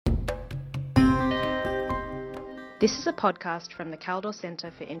This is a podcast from the Kaldor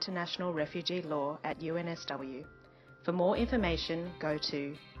Centre for International Refugee Law at UNSW. For more information, go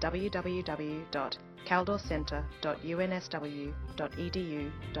to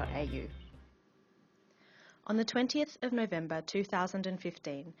www.kaldorcentre.unsw.edu.au. On the 20th of November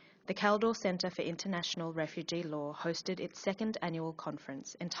 2015, the Kaldor Centre for International Refugee Law hosted its second annual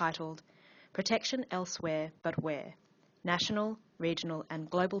conference entitled Protection Elsewhere But Where? National, Regional and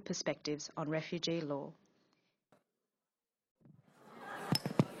Global Perspectives on Refugee Law.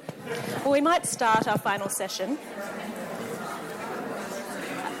 Well, we might start our final session.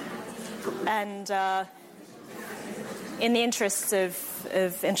 And in the interests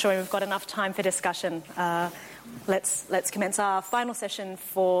of ensuring we've got enough time for discussion, let's commence our final session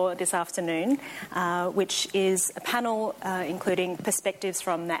for this afternoon, which is a panel including perspectives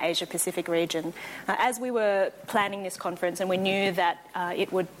from the Asia-Pacific region. As we were planning this conference and we knew that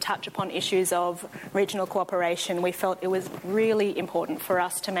it would touch upon issues of regional cooperation, we felt it was really important for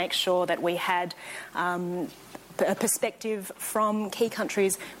us to make sure that we had a perspective from key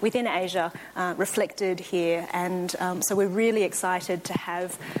countries within Asia reflected here, and so we're really excited to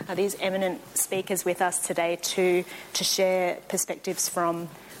have these eminent speakers with us today to share perspectives from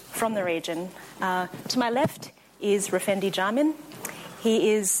the region. To my left is Rafendi Jamin.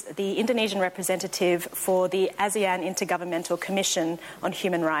 He is the Indonesian representative for the ASEAN Intergovernmental Commission on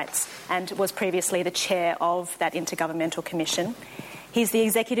Human Rights and was previously the chair of that Intergovernmental Commission. He's the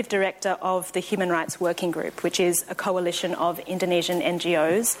Executive Director of the Human Rights Working Group, which is a coalition of Indonesian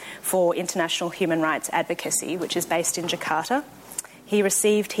NGOs for international human rights advocacy, which is based in Jakarta. He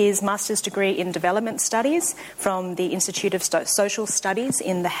received his Master's degree in Development Studies from the Institute of Social Studies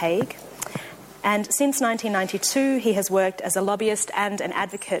in The Hague. And since 1992, he has worked as a lobbyist and an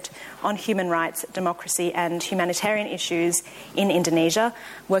advocate on human rights, democracy and humanitarian issues in Indonesia,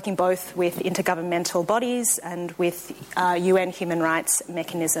 working both with intergovernmental bodies and with UN human rights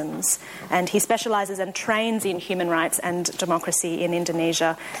mechanisms. And he specialises and trains in human rights and democracy in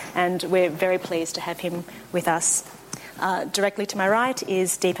Indonesia, and we're very pleased to have him with us. Directly to my right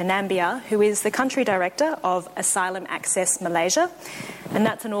is Deepa Nambiar, who is the Country Director of Asylum Access Malaysia, and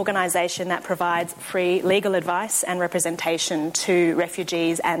that's an organisation that provides free legal advice and representation to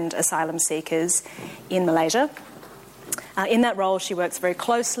refugees and asylum seekers in Malaysia. In that role, she works very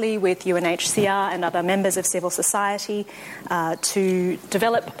closely with UNHCR and other members of civil society to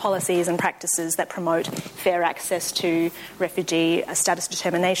develop policies and practices that promote fair access to refugee status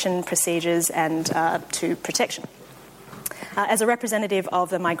determination procedures and to protection. As a representative of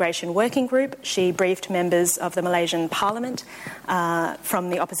the Migration Working Group, she briefed members of the Malaysian Parliament from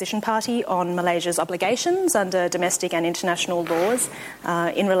the opposition party on Malaysia's obligations under domestic and international laws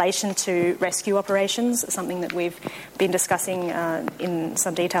in relation to rescue operations, something that we've been discussing in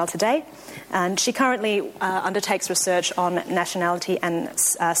some detail today. And she currently undertakes research on nationality and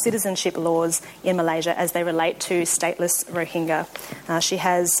citizenship laws in Malaysia as they relate to stateless Rohingya. She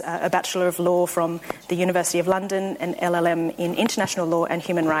has a Bachelor of Law from the University of London, an LLM in International Law and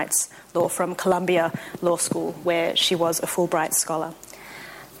Human Rights Law from Columbia Law School, where she was a Fulbright Scholar.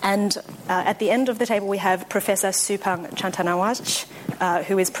 And at the end of the table we have Professor Supang Chantanawaj,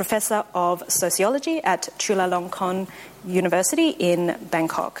 who is Professor of Sociology at Chulalongkorn University in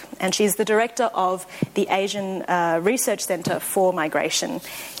Bangkok. And she's the Director of the Asian Research Centre for Migration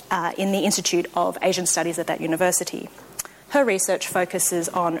in the Institute of Asian Studies at that university. Her research focuses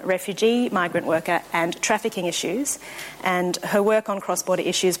on refugee, migrant worker and trafficking issues, and her work on cross-border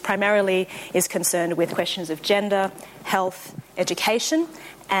issues primarily is concerned with questions of gender, health, education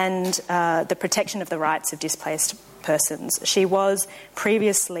and the protection of the rights of displaced persons. She was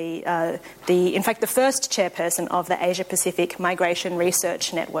previously the first chairperson of the Asia-Pacific Migration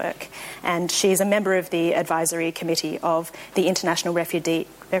Research Network, and she's a member of the advisory committee of the International Refugee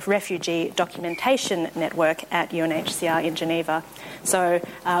Documentation Network at UNHCR in Geneva. So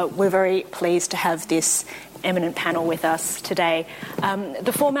we're very pleased to have this eminent panel with us today.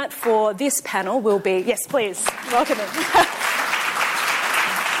 The format for this panel will be... Yes, please, welcome him.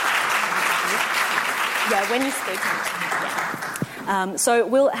 Yeah, when you speak. Yeah. So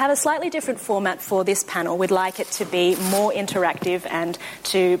we'll have a slightly different format for this panel. We'd like it to be more interactive and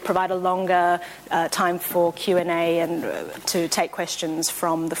to provide a longer time for Q&A and to take questions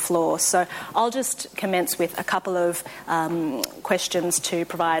from the floor. So I'll just commence with a couple of questions to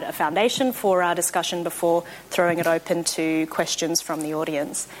provide a foundation for our discussion before throwing it open to questions from the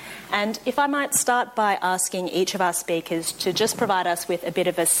audience. And if I might start by asking each of our speakers to just provide us with a bit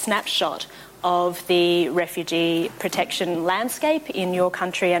of a snapshot of the refugee protection landscape in your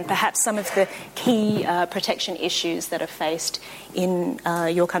country and perhaps some of the key protection issues that are faced in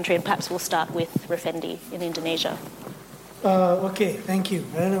your country. And perhaps we'll start with Effendi in Indonesia. Okay, thank you.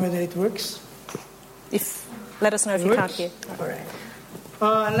 I don't know whether it works. Let us know if you can't hear. All right.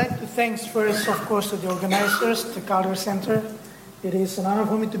 I'd like to thank first, of course, to the organizers, the Caldor Center. It is an honor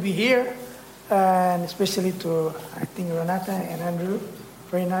for me to be here, and especially to, I think, Renata and Andrew.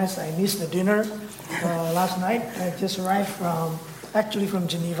 Very nice. I missed the dinner last night. I just arrived from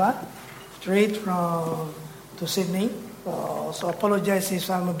Geneva, straight to Sydney. So I apologize if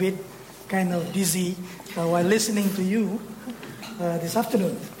I'm a bit kind of dizzy while listening to you this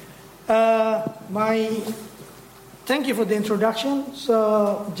afternoon. Thank you for the introduction.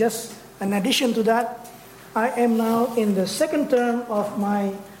 So just in addition to that, I am now in the second term of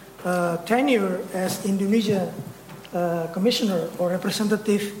my tenure as Indonesia Commissioner or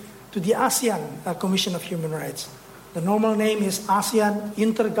representative to the ASEAN Commission of Human Rights. The normal name is ASEAN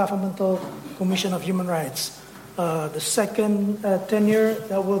Intergovernmental Commission of Human Rights. The second tenure,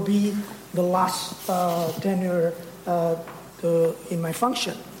 that will be the last tenure in my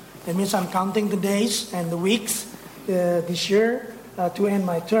function. That means I'm counting the days and the weeks this year to end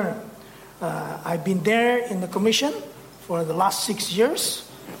my term. I've been there in the Commission for the last 6 years,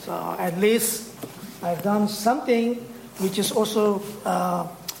 so at least I've done something which is also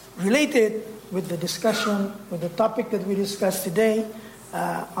related with the discussion, with the topic that we discussed today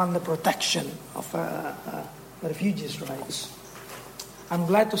on the protection of refugees' rights. I'm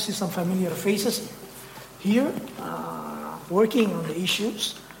glad to see some familiar faces here working on the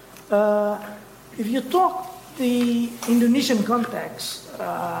issues. If you talk the Indonesian context,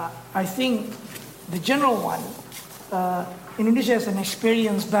 I think the general one, Indonesia has an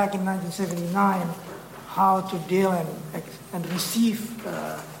experience back in 1979 how to deal and receive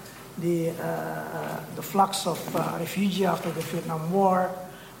the flux of refugees after the Vietnam War,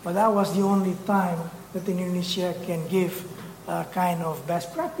 but that was the only time that Indonesia can give kind of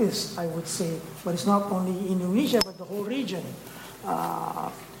best practice, I would say. But it's not only Indonesia, but the whole region,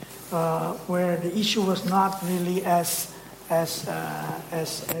 where the issue was not really as I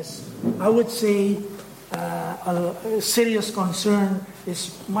would say a serious concern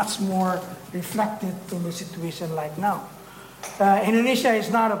is much more reflected in the situation like now. Indonesia is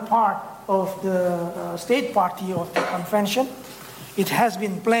not a part of the state party of the convention. It has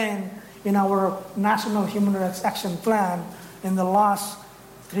been planned in our National Human Rights Action Plan in the last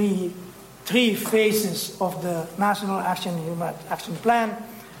three phases of the National Human Rights Action Plan,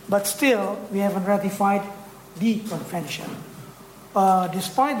 but still we haven't ratified the convention.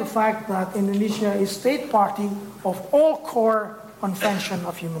 Despite the fact that Indonesia is state party of all core convention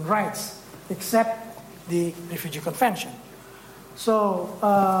of human rights, except the Refugee Convention. So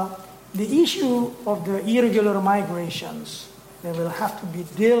the issue of the irregular migrations, they will have to be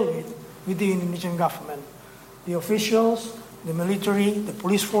dealt with the Indonesian government, the officials, the military, the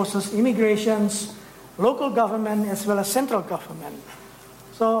police forces, immigrations, local government, as well as central government.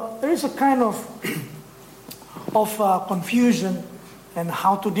 So there is a kind of confusion and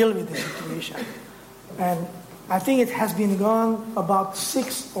how to deal with the situation. And I think it has been gone about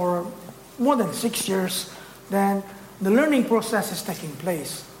 6 or more than 6 years, then the learning process is taking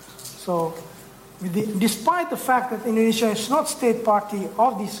place. So despite the fact that Indonesia is not state party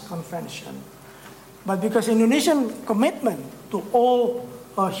of this convention, but because Indonesian commitment to all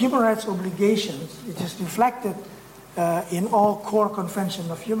human rights obligations, which is reflected in all core convention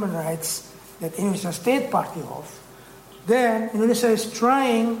of human rights that Indonesia is state party of, then Indonesia is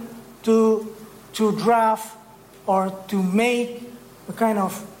trying to draft or to make a kind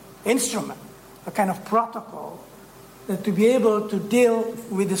of instrument, a kind of protocol, that to be able to deal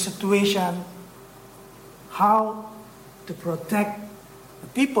with the situation, how to protect the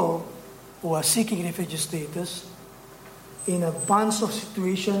people who are seeking refugee status in a bunch of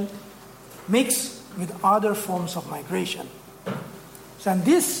situation mixed with other forms of migration. So, and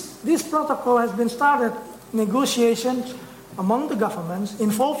this protocol has been started negotiations among the governments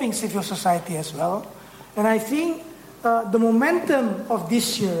involving civil society as well. And I think the momentum of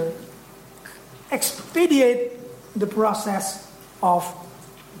this year expedite the process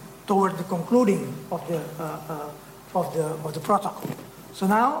toward the concluding of the protocol. So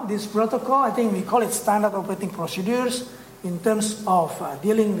now this protocol, I think we call it standard operating procedures in terms of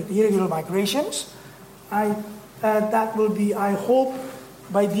dealing with irregular migrations. That will be, I hope,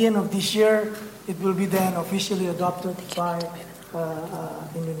 by the end of this year, it will be then officially adopted by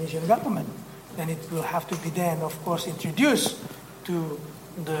Indonesian government. And it will have to be then, of course, introduced to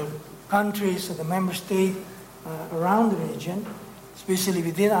the countries, the member states around the region, especially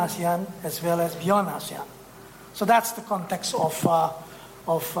within ASEAN as well as beyond ASEAN. So that's the context of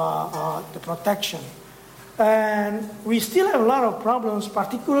the protection. And we still have a lot of problems,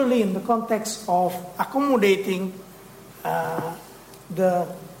 particularly in the context of accommodating the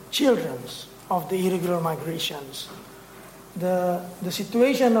children of the irregular migrations. The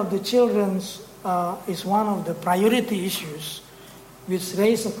situation of the children is one of the priority issues which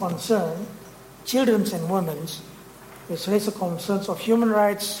raise a concern, children and women, which raise the concerns of human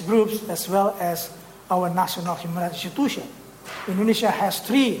rights groups as well as our national human rights institution. Indonesia has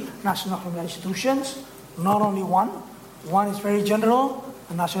 3 national human rights institutions, not only one. One is very general,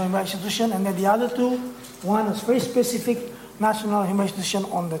 a national human rights institution, and then the other 2, one is very specific national human rights institution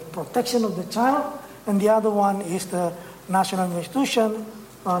on the protection of the child, and the other one is the national human rights institution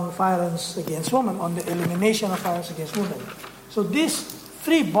on violence against women, on the elimination of violence against women. So these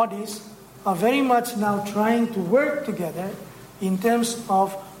 3 bodies are very much now trying to work together in terms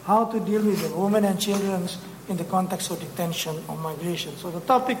of how to deal with the women and children in the context of detention or migration. So the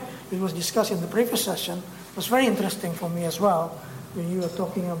topic that was discussed in the previous session was very interesting for me as well, when you were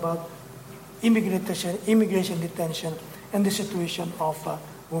talking about immigration detention and the situation of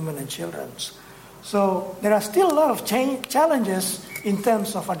women and children. So there are still a lot of challenges in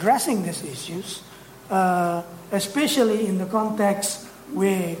terms of addressing these issues, especially in the context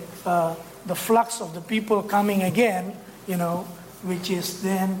with the flux of the people coming again, which is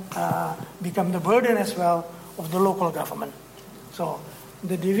then become the burden as well of the local government. So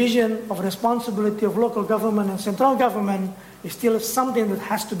the division of responsibility of local government and central government is still something that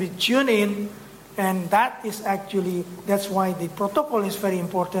has to be tuned in, and that's why the protocol is very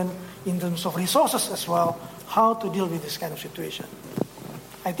important in terms of resources as well, how to deal with this kind of situation.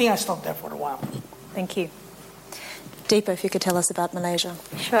 I think I stopped there for a while. Thank you. Deepa, if you could tell us about Malaysia.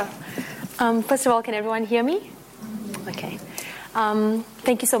 Sure. First of all, can everyone hear me? Okay.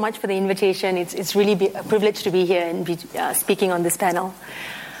 Thank you so much for the invitation. It's really a privilege to be here and be speaking on this panel.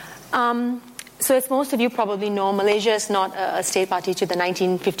 So as most of you probably know, Malaysia is not a state party to the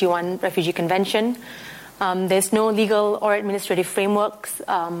 1951 Refugee Convention. There's no legal or administrative framework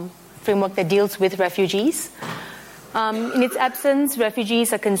that deals with refugees. In its absence,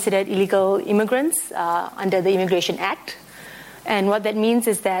 refugees are considered illegal immigrants under the Immigration Act. And what that means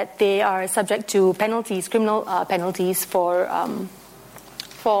is that they are subject to penalties, criminal penalties for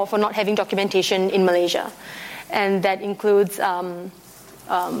not having documentation in Malaysia. And that includes a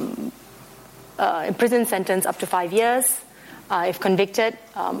prison sentence up to 5 years, if convicted,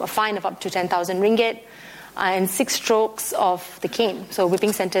 a fine of up to 10,000 ringgit, and 6 strokes of the cane. So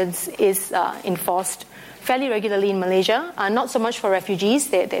whipping sentence is enforced fairly regularly in Malaysia, not so much for refugees.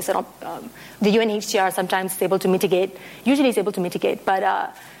 The UNHCR sometimes is able to mitigate, usually is able to mitigate, but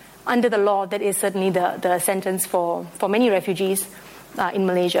under the law, that is certainly the sentence for many refugees in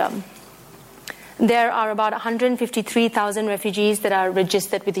Malaysia. There are about 153,000 refugees that are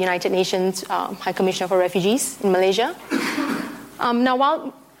registered with the United Nations High Commissioner for Refugees in Malaysia. Now,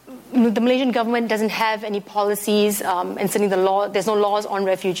 while the Malaysian government doesn't have any policies, and certainly there's no laws on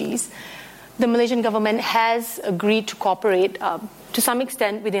refugees, the Malaysian government has agreed to cooperate to some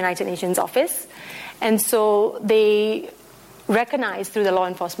extent with the United Nations office. And so they recognize through the law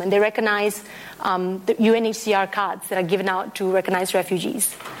enforcement, they recognize the UNHCR cards that are given out to recognize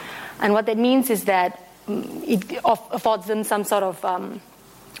refugees. And what that means is that it affords them some sort of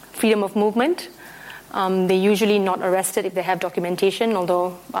freedom of movement. They're usually not arrested if they have documentation,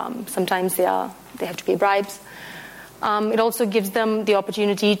 although sometimes they have to pay bribes. It also gives them the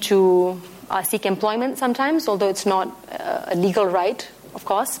opportunity to seek employment sometimes, although it's not a legal right, of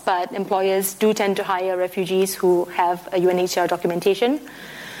course, but employers do tend to hire refugees who have a UNHCR documentation.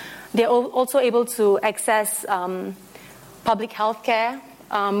 They're also able to access public health care,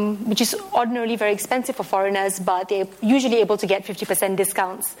 which is ordinarily very expensive for foreigners, but they're usually able to get 50%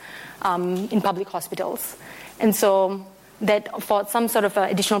 discounts in public hospitals. And so that affords some sort of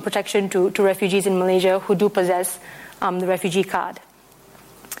additional protection to refugees in Malaysia who do possess the refugee card,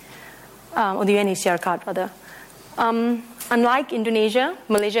 or the UNHCR card, rather. Unlike Indonesia,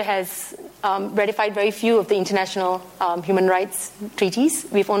 Malaysia has ratified very few of the international human rights treaties.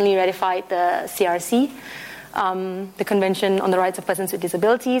 We've only ratified the CRC, the Convention on the Rights of Persons with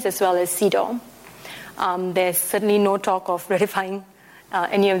Disabilities, as well as CEDAW. There's certainly no talk of ratifying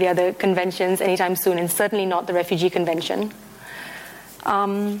any of the other conventions anytime soon, and certainly not the Refugee Convention.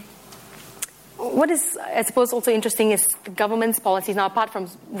 What is, I suppose, also interesting is the government's policies. Now, apart from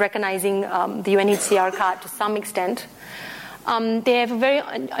recognizing the UNHCR card to some extent, they have a very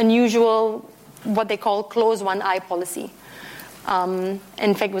unusual, what they call close one eye policy. In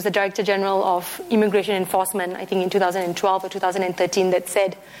fact, it was the Director General of Immigration Enforcement, I think in 2012 or 2013, that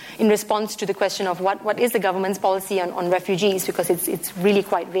said, in response to the question of what is the government's policy on refugees, because it's really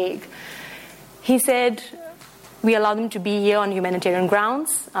quite vague, he said, we allow them to be here on humanitarian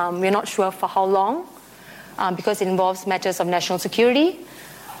grounds. We're not sure for how long, because it involves matters of national security.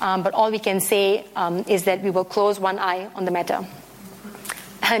 But all we can say is that we will close one eye on the matter.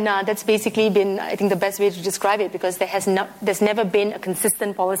 And that's basically been, I think, the best way to describe it, because there's never been a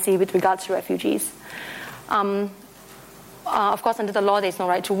consistent policy with regards to refugees. Of course, under the law, there's no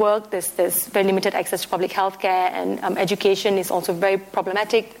right to work. There's very limited access to public health care, and education is also very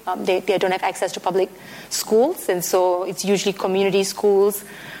problematic. They don't have access to public schools, and so it's usually community schools.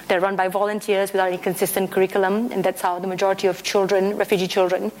 They're run by volunteers without any consistent curriculum, and that's how the majority of children, refugee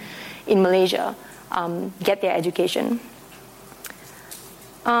children in Malaysia, get their education.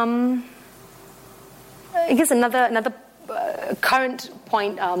 I guess another current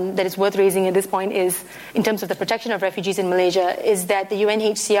point that is worth raising at this point is, in terms of the protection of refugees in Malaysia, is that the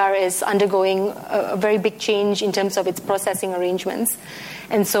UNHCR is undergoing a very big change in terms of its processing arrangements.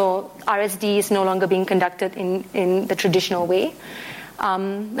 And so RSD is no longer being conducted in the traditional way.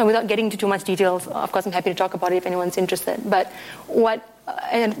 Now, without getting into too much details, of course, I'm happy to talk about it if anyone's interested. But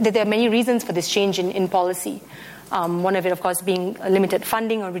and there are many reasons for this change in policy. One of it, of course, being limited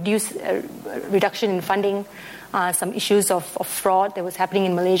funding or reduction in funding, some issues of fraud that was happening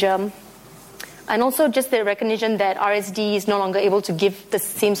in Malaysia, and also just the recognition that RSD is no longer able to give the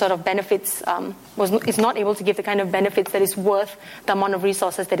same sort of benefits, is not able to give the kind of benefits that is worth the amount of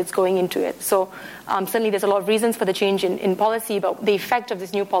resources that it's going into it. So certainly there's a lot of reasons for the change in policy, but the effect of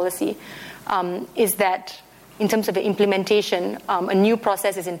this new policy is that in terms of the implementation, a new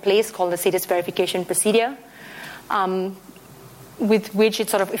process is in place called the status verification procedure, with which it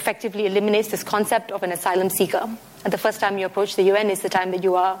sort of effectively eliminates this concept of an asylum seeker. And the first time you approach the UN is the time that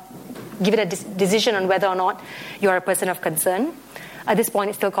you are given a decision on whether or not you are a person of concern. At this point,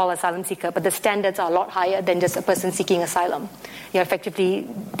 it's still called asylum seeker, but the standards are a lot higher than just a person seeking asylum. You're effectively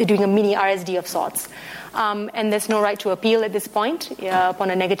doing a mini RSD of sorts. And there's no right to appeal at this point upon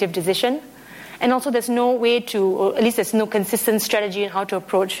a negative decision. And also there's no way to, or at least there's no consistent strategy on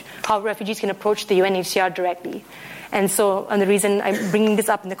how refugees can approach the UNHCR directly. And so, and the reason I'm bringing this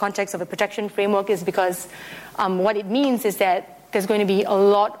up in the context of a protection framework is because what it means is that there's going to be a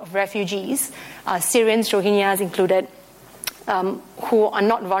lot of refugees, Syrians, Rohingyas included, who are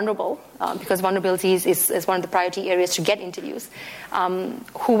not vulnerable, because vulnerability is one of the priority areas to get interviews,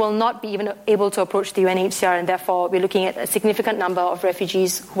 who will not be even able to approach the UNHCR, and therefore we're looking at a significant number of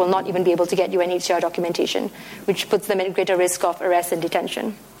refugees who will not even be able to get UNHCR documentation, which puts them at greater risk of arrest and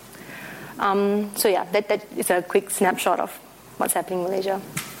detention. So yeah, that is a quick snapshot of what's happening in Malaysia.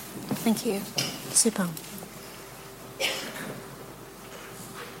 Thank you. Super.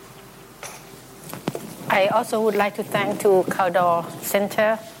 I also would like to thank to Caldor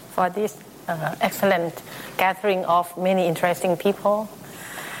Center for this excellent gathering of many interesting people.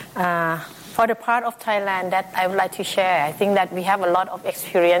 For the part of Thailand that I would like to share, I think that we have a lot of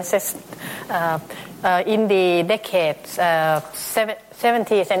experiences in the decades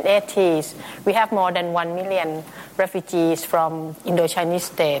 70s and 80s. We have more than 1 million refugees from Indo-Chinese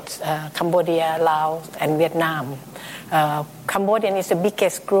states, Cambodia, Laos, and Vietnam. Cambodian is the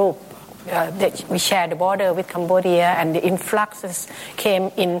biggest group. We share the border with Cambodia, and the influxes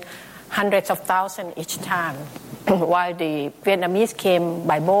came in hundreds of thousands each time, while the Vietnamese came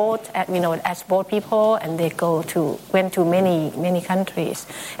by boat, as boat people, and they went to many countries,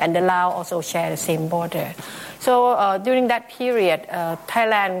 and the Laos also share the same border. So during that period,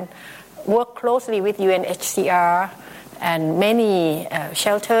 Thailand worked closely with UNHCR, and many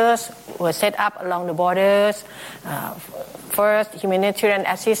shelters were set up along the borders. First, humanitarian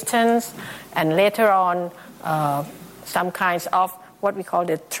assistance, and later on, some kinds of what we call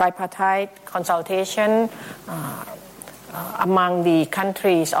the tripartite consultation among the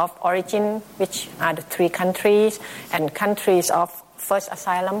countries of origin, which are the 3 countries, and countries of first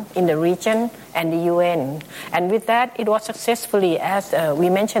asylum in the region, and the UN. And with that, it was successfully, as we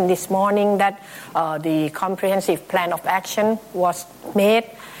mentioned this morning, that the comprehensive plan of action was made,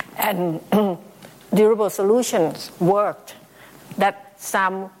 and durable solutions worked, that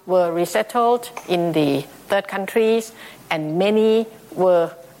some were resettled in the third countries, and many were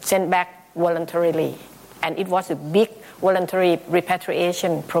sent back voluntarily. And it was a big voluntary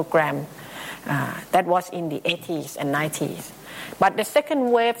repatriation program that was in the 80s and 90s. But the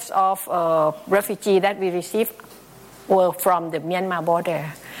second waves of refugees that we received were from the Myanmar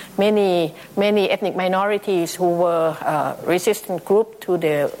border. many ethnic minorities who were resistant group to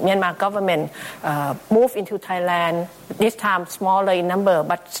the Myanmar government moved into Thailand, this time smaller in number,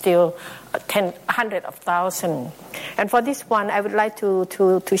 but still hundreds of thousands. And for this one, I would like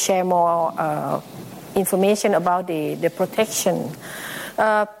to share more information about the protection.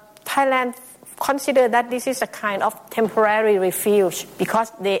 Thailand consider that this is a kind of temporary refuge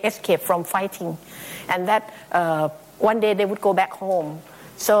because they escaped from fighting, and that one day they would go back home.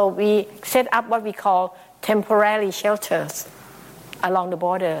 So we set up what we call temporary shelters along the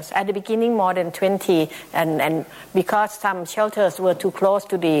borders. At the beginning, more than 20, and because some shelters were too close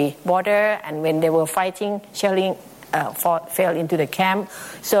to the border, and when they were fighting, shelling fell into the camp.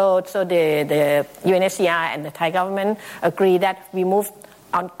 So the UNHCR and the Thai government agreed that we moved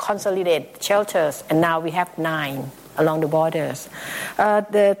on consolidated shelters, and now we have 9 along the borders.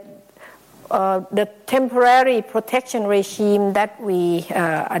 The temporary protection regime that we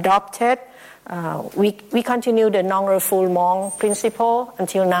adopted, we continue the non-refoulement principle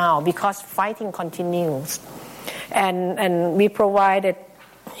until now because fighting continues. And we provided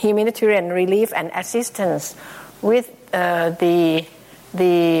humanitarian relief and assistance with the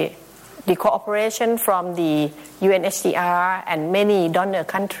cooperation from the UNHCR and many donor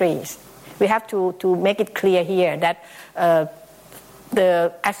countries. We have to make it clear here that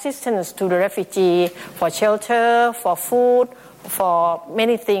the assistance to the refugee for shelter, for food, for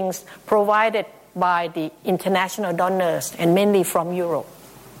many things provided by the international donors and mainly from Europe.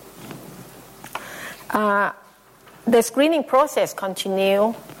 The screening process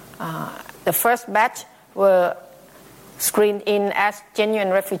continues. The first batch were screened in as genuine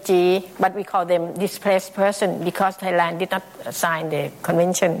refugee, but we call them displaced person because Thailand did not sign the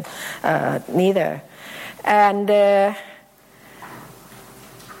convention neither. And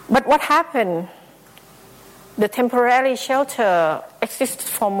but what happened? The temporary shelter existed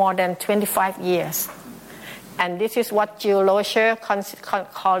for more than 25 years. And this is what Jill Locher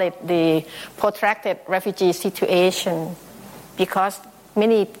called it the protracted refugee situation, because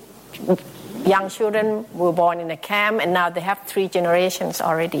many young children were born in a camp, and now they have 3 generations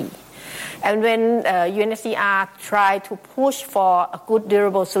already. And when UNHCR tried to push for a good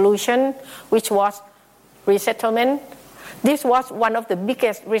durable solution, which was resettlement, this was one of the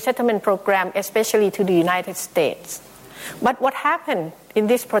biggest resettlement programs, especially to the United States. But what happened in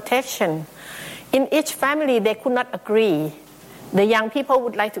this protection? In each family, they could not agree. The young people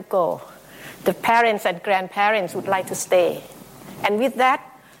would like to go. The parents and grandparents would like to stay. And with that,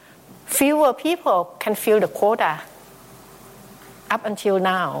 fewer people can fill the quota up until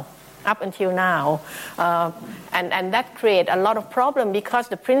now. And that created a lot of problem because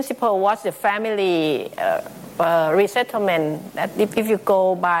the principle was the family resettlement, that if you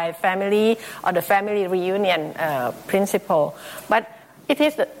go by family or the family reunion principle. But it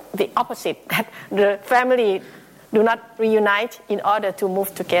is the opposite, that the family do not reunite in order to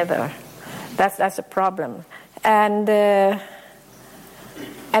move together. That's a problem. And the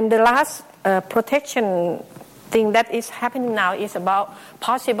last protection thing that is happening now is about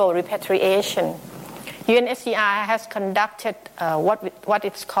possible repatriation. UNHCR has conducted what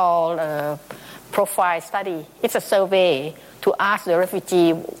it's called a profile study. It's a survey to ask the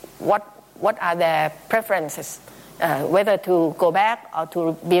refugee what are their preferences, whether to go back or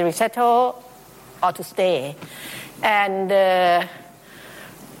to be resettled or to stay. And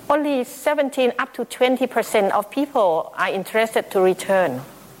only 17 up to 20% of people are interested to return,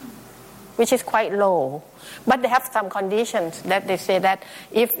 which is quite low. But they have some conditions that they say that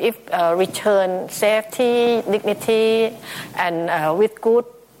if return safety, dignity, and with good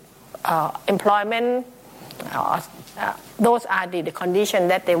employment, those are the conditions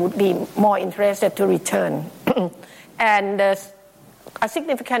that they would be more interested to return. And a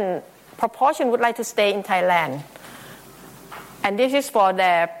significant proportion would like to stay in Thailand. And this is for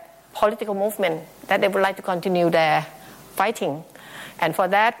their political movement, that they would like to continue their fighting. And for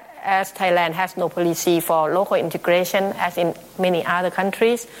that, as Thailand has no policy for local integration, as in many other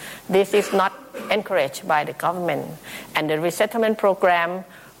countries, this is not encouraged by the government. And the resettlement program,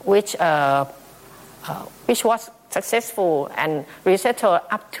 which was successful and resettled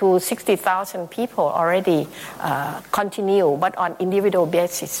up to 60,000 people already, continue, but on individual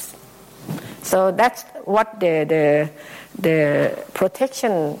basis. So that's what the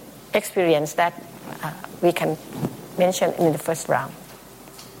protection experience that we can mention in the first round.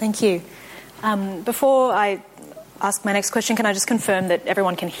 Thank you. Before I ask my next question, can I just confirm that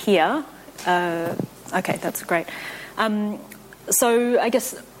everyone can hear? Okay, that's great. So I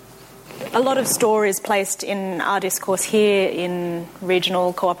guess a lot of store is placed in our discourse here in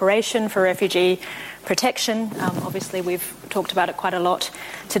regional cooperation for refugee protection. Obviously, we've talked about it quite a lot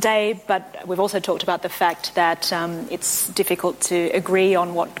today, but we've also talked about the fact that it's difficult to agree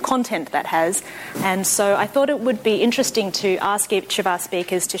on what content that has. And so I thought it would be interesting to ask each of our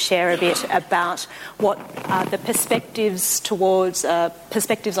speakers to share a bit about what the perspectives towards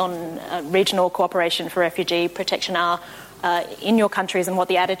perspectives on regional cooperation for refugee protection are in your countries and what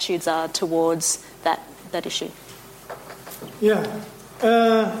the attitudes are towards that issue. Yeah.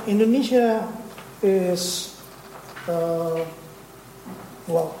 Indonesia is the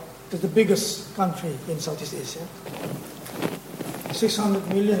biggest country in Southeast Asia. 600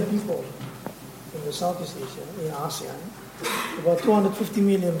 million people in the Southeast Asia, in ASEAN. About 250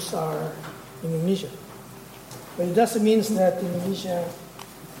 million are Indonesia. But it doesn't mean that Indonesia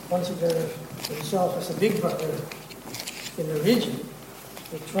considers itself as a big brother in the region.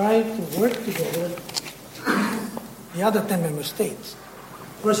 We try to work together the other 10 member states.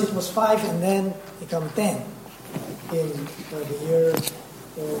 First it was 5 and then become 10 in the year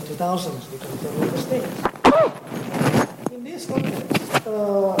 2000s, become 10 member states. In this context,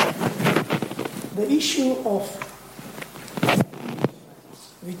 the issue of,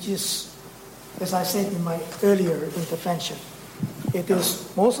 which is, as I said in my earlier intervention, it is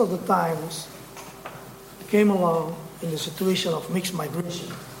most of the times came along in the situation of mixed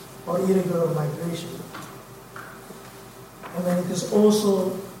migration or irregular migration. And then it is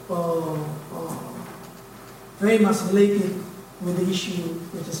also very much related with the issue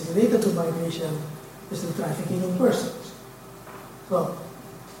which is related to migration, is the trafficking in persons. So,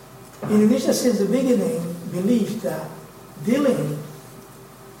 Indonesia since the beginning believed that dealing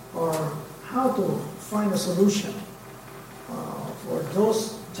or how to find a solution for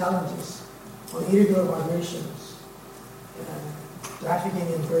those challenges on irregular migrations and trafficking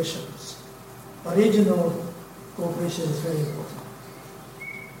in persons, regional cooperation is very important.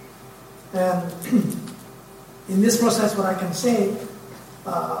 And in this process, what I can say,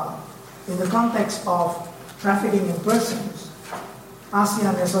 in the context of trafficking in persons,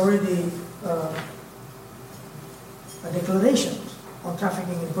 ASEAN has already a declaration on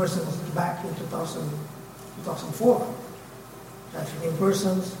trafficking in persons back in 2004. Trafficking in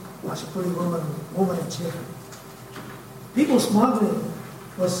persons, particularly women and children. People smuggling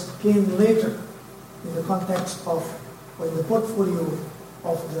came later in the context of, or in the portfolio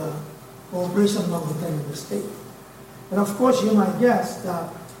of the cooperation among the 10 member states. And of course, you might guess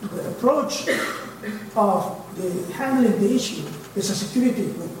that the approach of the handling the issue is a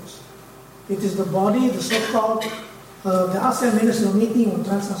security approach. It is the body, the so-called the ASEAN Ministerial Meeting on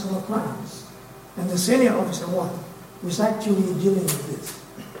Transnational Crimes, and the senior officer one who is actually dealing with this.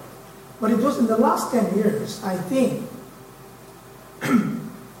 But it was in the last 10 years, I think,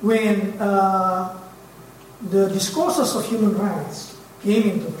 when the discourses of human rights came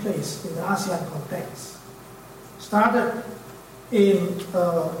into place in the ASEAN context. Started in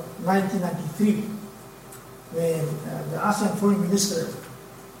 1993, when the ASEAN Foreign Minister,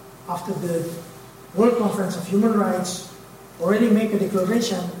 after the World Conference of Human Rights, already made a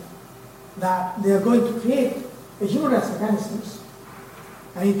declaration that they are going to create a human rights mechanisms.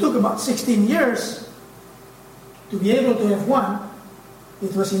 And it took about 16 years to be able to have one.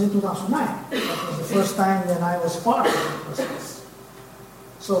 It was in 2009. That was the first time that I was part of the process.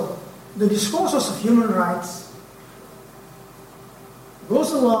 So the discourses of human rights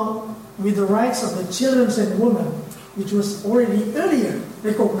goes along with the rights of the children and women, which was already earlier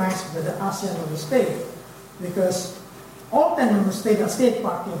recognized by the ASEAN member state, because all 10 member states are state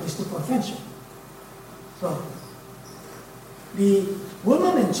party of this convention. So the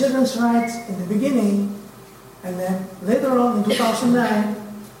women and children's rights in the beginning, and then later on in 2009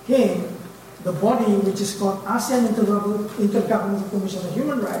 came the body which is called ASEAN Intergovernmental Commission on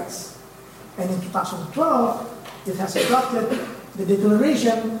Human Rights, and in 2012 it has adopted the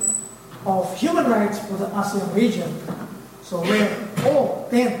Declaration of Human Rights for the ASEAN region. So where all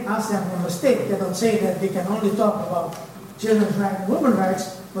 10 ASEAN member states cannot say that they can only talk about children's rights and women's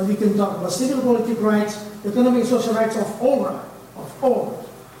rights, but we can talk about civil political rights, economic and social rights of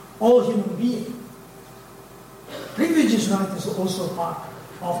all human beings. Refugees' rights is also part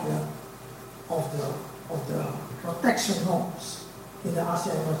of the protection norms in the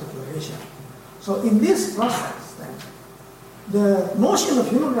ASEAN Declaration. So in this process, then, the notion of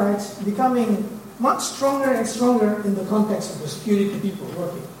human rights becoming much stronger and stronger in the context of the security people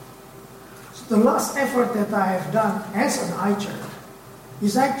working. So the last effort that I have done as an ICHR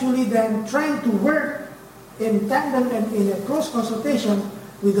is actually then trying to work in tandem and in a close consultation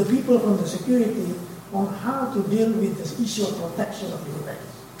with the people from the security on how to deal with this issue of protection of human rights.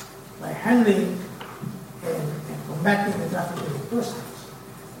 by handling and combating the trafficking in persons.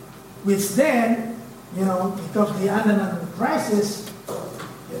 Which then, because the Andaman crisis,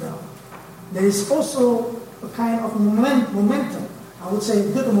 there is also a kind of momentum, I would say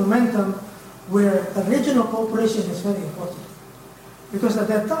a good momentum, where a regional cooperation is very important. Because at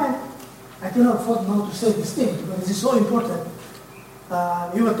that time, I cannot afford now to say this thing, because this is so important.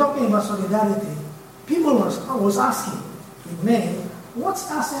 We were talking about solidarity. People was asking in May, what's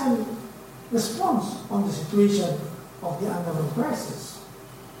ASEAN response on the situation of the Andaman crisis?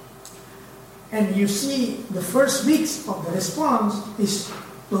 And you see the first weeks of the response is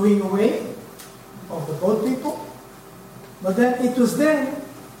towing away of the boat people, but then it was then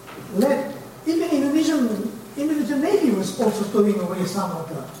led, even Indonesian Navy was also towing away some of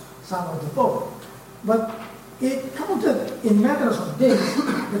the boat. But it counted in matters of days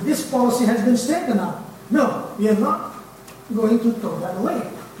that this policy has been straightened out. No, we are not going to throw that away.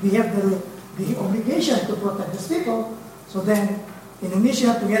 We have the obligation to protect these people. So then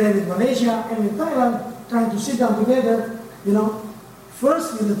Indonesia, together with Malaysia and with Thailand, trying to sit down together,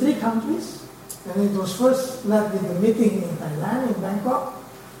 first with the three countries, and it was first led with the meeting in Thailand, in Bangkok.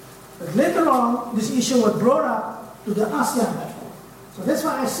 But later on, this issue was brought up to the ASEAN level. So that's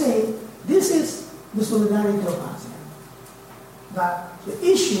why I say this is the solidarity of ASEAN. That the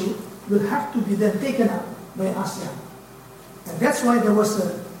issue will have to be then taken up by ASEAN. And that's why there was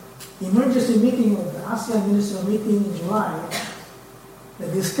an emergency meeting of the ASEAN ministerial meeting in July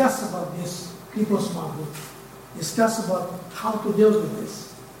that discussed about this people smuggling, discussed about how to deal with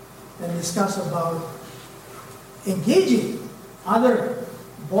this, and discuss about engaging other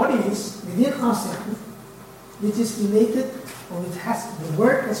bodies within ASEAN which is related or which has to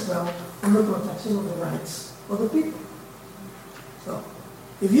work as well on the protection of the rights of the people. So,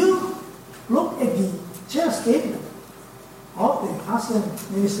 if you look at the chair statement of the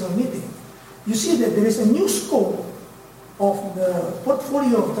ASEAN ministerial meeting, you see that there is a new scope of the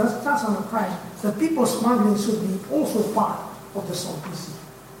portfolio of transnational crime that people smuggling should be also part of the SOLTC.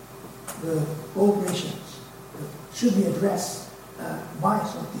 The cooperations should be addressed by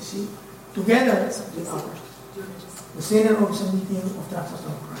SOLTC together with others. The Senior Officer Meeting of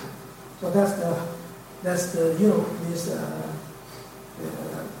Transnational Crime. So that's the this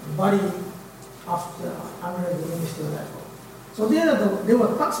body under the minister level. So they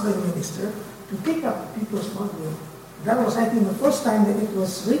were tasked by the minister to take up people smuggling. That was, I think, the first time that it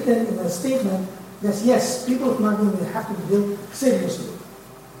was written in a statement that yes, people smuggling will have to be dealt seriously,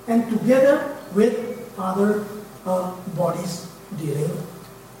 and together with other bodies dealing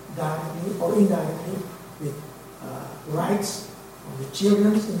directly or indirectly with rights of the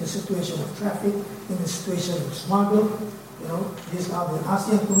children in the situation of traffic, in the situation of smuggle. These are the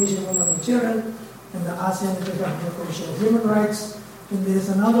ASEAN Commission on Women and Children and the ASEAN Intergovernmental Commission of Human Rights. And there is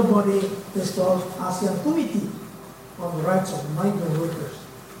another body that's called ASEAN Committee on the Rights of Migrant Workers.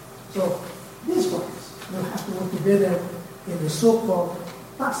 So these bodies will have to work together in the so-called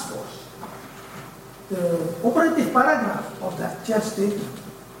task force. The operative paragraph of that chair statement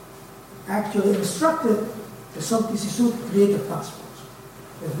actually instructed the SOLTC to create a task force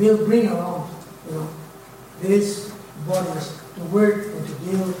that will bring along, these bodies to work and to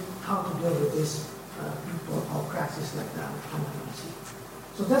deal how to deal with this people or crisis like that.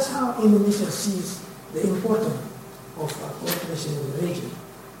 So that's how Indonesia sees the importance of cooperation in the region.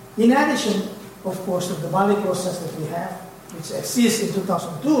 In addition, of course, to the Bali process that we have, which exists in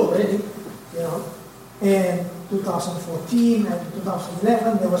 2002 already, in 2014 and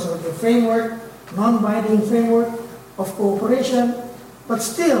 2011, there was already a framework, non-binding framework of cooperation, but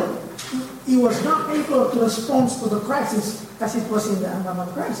still, it was not able to respond to the crisis as it was in the Andaman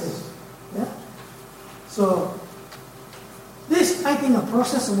crisis. Yeah? So, this, I think, a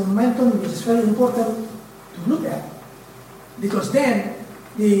process of momentum which is very important to look at, because then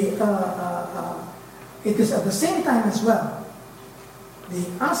it is at the same time as well, the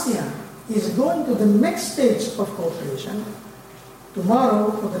ASEAN is going to the next stage of cooperation.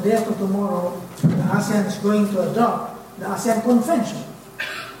 Tomorrow, or the day after tomorrow, the ASEAN is going to adopt the ASEAN Convention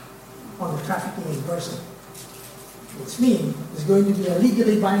on the trafficking in person, which means it's going to be a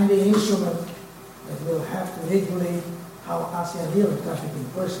legally binding instrument that will have to regulate how ASEAN deals with trafficking in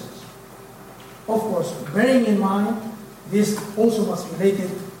persons. Of course, bearing in mind, this also must be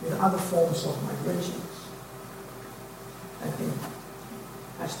related with other forms of migrations. I think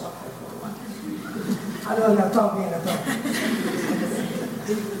I stopped there for a while. I don't know, I'm talking.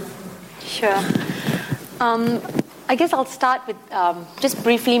 Sure. I guess I'll start with just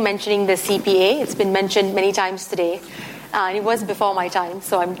briefly mentioning the CPA. It's been mentioned many times today. And it was before my time,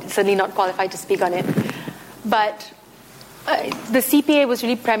 so I'm certainly not qualified to speak on it. But the CPA was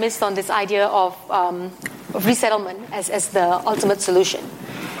really premised on this idea of resettlement as the ultimate solution.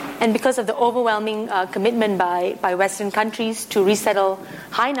 And because of the overwhelming commitment by Western countries to resettle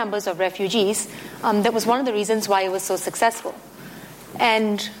high numbers of refugees, that was one of the reasons why it was so successful.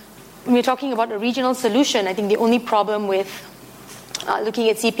 And when we're talking about a regional solution, I think the only problem with looking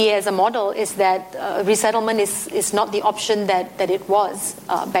at CPA as a model is that resettlement is not the option that it was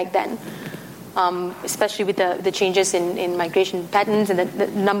back then, especially with the changes in migration patterns and the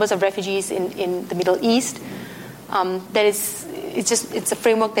numbers of refugees in the Middle East. It's a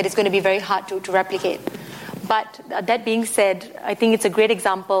framework that is going to be very hard to replicate. But that being said, I think it's a great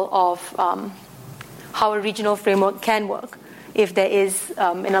example of how a regional framework can work if there is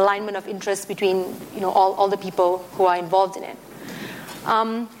an alignment of interest between all the people who are involved in it.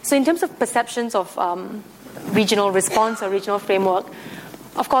 So in terms of perceptions of regional response or regional framework,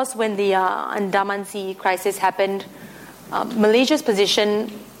 of course, when the Andaman Sea crisis happened, Malaysia's position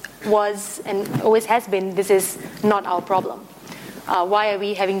was and always has been, this is not our problem. Why are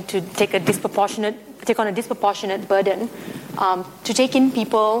we having to take on a disproportionate burden to take in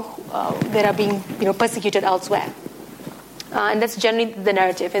people that are being persecuted elsewhere? And that's generally the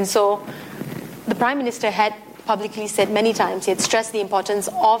narrative. And so the Prime Minister had publicly said many times, he had stressed the importance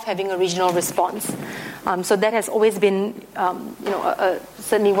of having a regional response. So that has always been,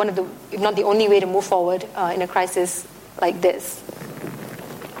 certainly one of the, if not the only way to move forward in a crisis like this.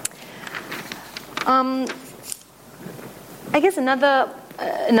 I guess another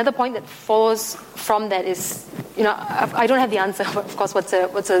point that follows from that is, I don't have the answer, of course, what's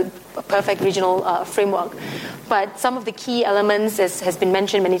a perfect regional framework. But some of the key elements, as has been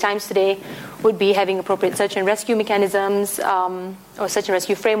mentioned many times today, would be having appropriate search and rescue mechanisms or search and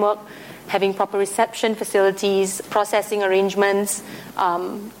rescue framework, having proper reception facilities, processing arrangements,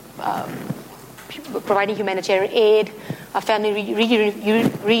 providing humanitarian aid, family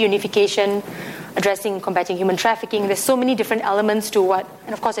reunification, addressing and combating human trafficking. There's so many different elements to what,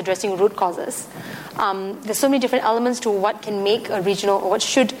 and of course addressing root causes. There's so many different elements to what can make a regional, or what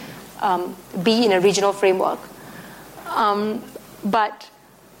should be in a regional framework. But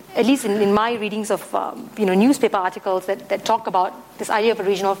at least in my readings of newspaper articles that talk about this idea of a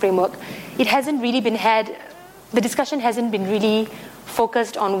regional framework, it hasn't really been the discussion hasn't been really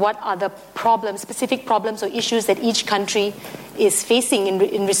focused on what are the specific problems or issues that each country is facing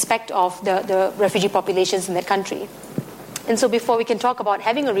in respect of the refugee populations in that country. And so before we can talk about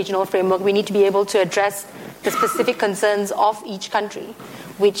having a regional framework, we need to be able to address the specific concerns of each country,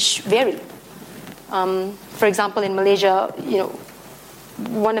 which vary. For example, in Malaysia,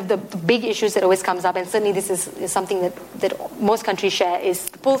 one of the big issues that always comes up, and certainly this is something that most countries share, is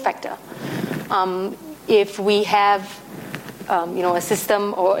the pull factor. If we have a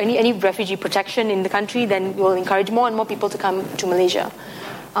system or any refugee protection in the country, then we will encourage more and more people to come to Malaysia.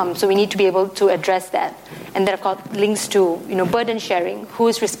 So we need to be able to address that. And that, of course, links to burden sharing. Who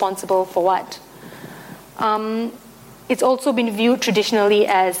is responsible for what? It's also been viewed traditionally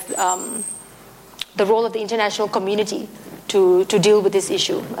as the role of the international community to deal with this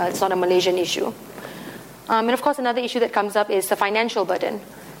issue. It's not a Malaysian issue. And of course, another issue that comes up is the financial burden.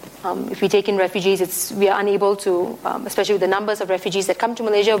 If we take in refugees, we are unable to, especially with the numbers of refugees that come to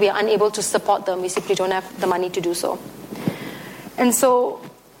Malaysia, we are unable to support them. We simply don't have the money to do so. And so,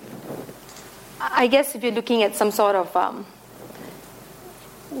 I guess if you're looking at some sort of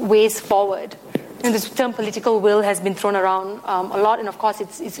ways forward, and this term political will has been thrown around a lot, and of course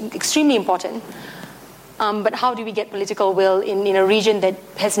it's extremely important. But how do we get political will in a region that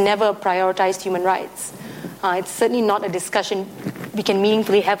has never prioritized human rights? It's certainly not a discussion we can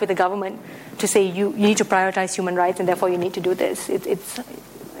meaningfully have with the government to say you need to prioritize human rights and therefore you need to do this. It's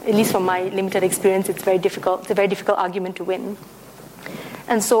at least from my limited experience, it's very difficult. It's a very difficult argument to win.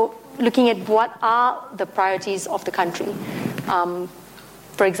 And so looking at what are the priorities of the country.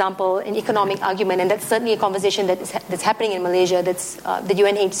 For example, an economic argument, and that's certainly a conversation that's happening in Malaysia, that's the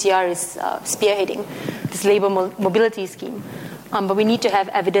UNHCR is spearheading, this labour mobility scheme. But we need to have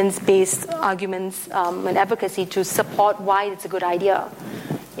evidence-based arguments and advocacy to support why it's a good idea.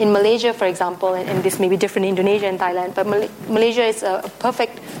 In Malaysia, for example, and this may be different in Indonesia and Thailand, but Malaysia is a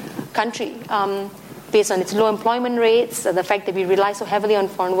perfect country based on its low employment rates, the fact that we rely so heavily on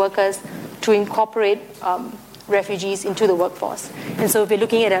foreign workers to incorporate refugees into the workforce. And so if we're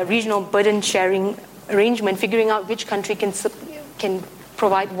looking at a regional burden sharing arrangement, figuring out which country can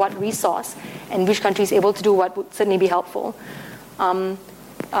provide what resource and which country is able to do what would certainly be helpful.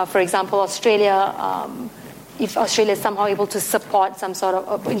 For example, Australia if Australia is somehow able to support some sort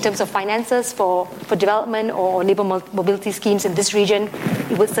of, in terms of finances for development or labour mobility schemes in this region,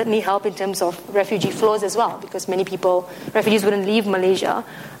 it would certainly help in terms of refugee flows as well, because many refugees wouldn't leave Malaysia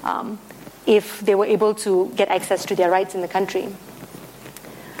if they were able to get access to their rights in the country.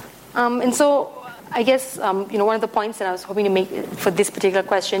 And so I guess one of the points that I was hoping to make for this particular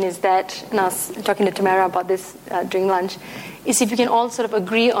question is that, and I was talking to Tamara about this during lunch, is if you can all sort of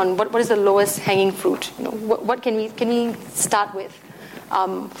agree on what is the lowest hanging fruit. What can we start with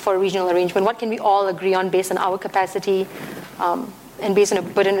for a regional arrangement? What can we all agree on based on our capacity and based on a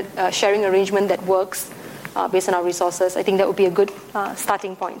burden sharing arrangement that works based on our resources? I think that would be a good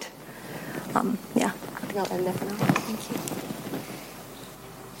starting point. I think I'll end there for now. Thank you.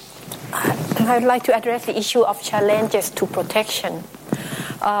 I'd like to address the issue of challenges to protection.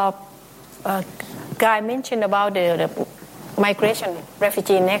 Guy mentioned about the migration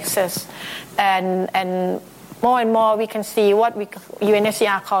refugee nexus, and more and more we can see what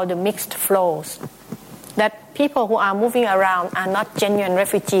UNHCR call the mixed flows. That people who are moving around are not genuine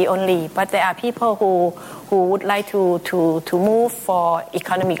refugee only, but there are people who would like to move for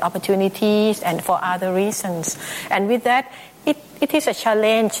economic opportunities and for other reasons. And with that, it is a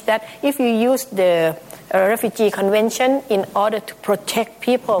challenge that if you use the Refugee Convention in order to protect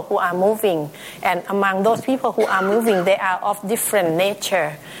people who are moving, and among those people who are moving, they are of different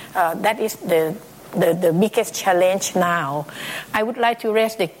nature. That is the biggest challenge now. I would like to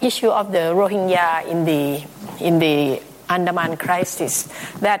raise the issue of the Rohingya in the Andaman crisis.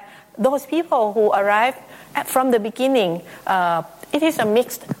 That those people who arrived from the beginning, it is a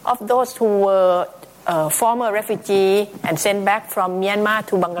mix of those who were former refugee and sent back from Myanmar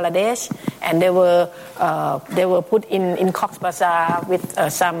to Bangladesh, and they were put in Cox's Bazar with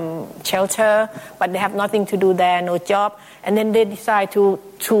some shelter, but they have nothing to do there, no job, and then they decide to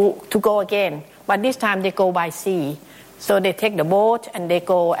go again. But this time they go by sea, so they take the boat and they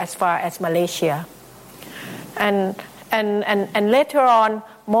go as far as Malaysia, and later on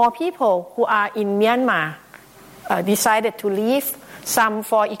more people who are in Myanmar decided to leave. Some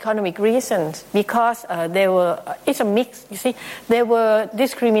for economic reasons, because it's a mix, you see. They were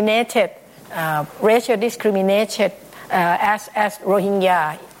discriminated, racial discriminated as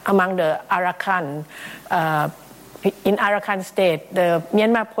Rohingya among the Arakan. In Arakan state, the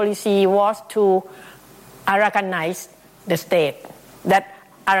Myanmar policy was to Arakanize the state, that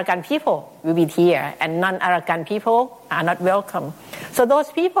Arakan people will be here and non-Arakan people are not welcome. So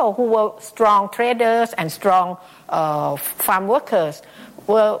those people who were strong traders and strong farm workers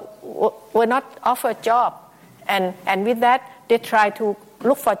were not offered job, and with that they tried to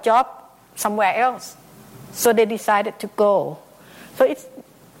look for job somewhere else. So they decided to go. So it's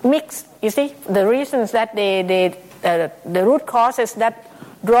mixed. You see, the reasons that the root causes that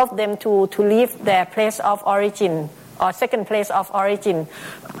drove them to leave their place of origin or second place of origin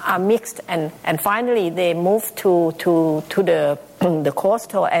are mixed, and finally they moved to the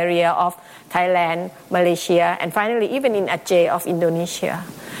coastal area of Thailand, Malaysia, and finally even in Aceh of Indonesia.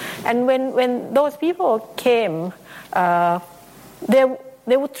 And when those people came, they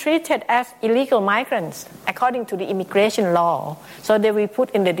were treated as illegal migrants according to the immigration law. So they were put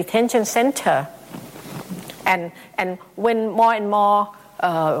in the detention center. And when more and more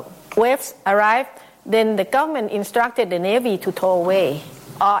waves arrived, then the government instructed the Navy to tow away,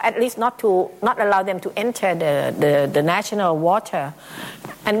 or at least not allow them to enter the national water.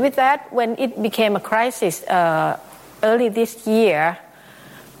 And with that, when it became a crisis early this year,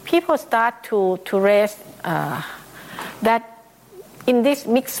 people start to raise that in this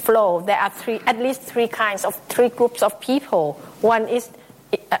mixed flow there are at least three groups of people. One is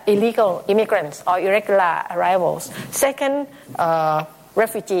illegal immigrants or irregular arrivals. Second,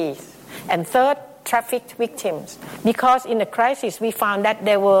 refugees. And third, trafficked victims. Because in the crisis we found that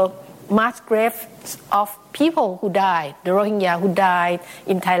there were mass graves of people who died, the Rohingya who died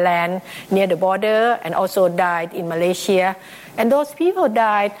in Thailand near the border and also died in Malaysia. And those people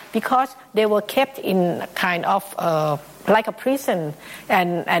died because they were kept in kind of like a prison,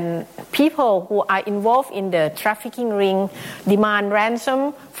 and people who are involved in the trafficking ring demand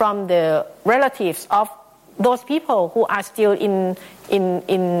ransom from the relatives of those people who are still in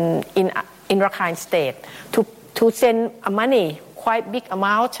Rakhine State to send money, quite big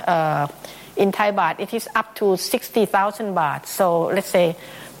amount in Thai baht. It is up to 60,000 baht. So let's say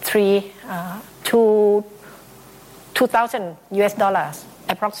 $2,000 US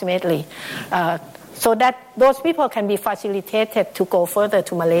approximately. So that those people can be facilitated to go further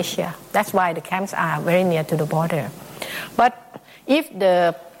to Malaysia. That's why the camps are very near to the border. But if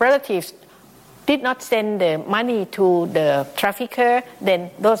the relatives did not send the money to the trafficker,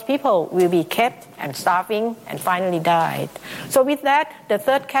 then those people will be kept and starving and finally died. So with that, the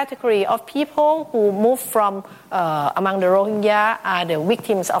third category of people who moved from among the Rohingya are the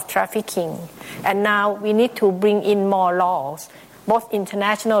victims of trafficking. And now we need to bring in more laws, both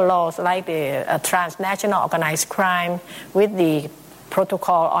international laws like the transnational organized crime with the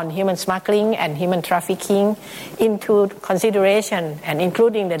protocol on human smuggling and human trafficking into consideration, and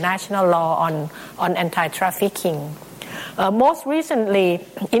including the national law on anti-trafficking. Most recently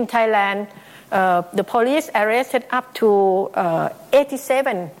in Thailand, the police arrested up to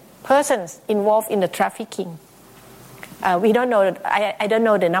 87 persons involved in the trafficking. We don't know. I don't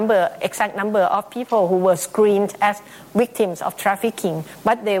know the exact number of people who were screened as victims of trafficking,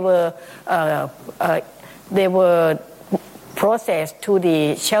 but they were processed to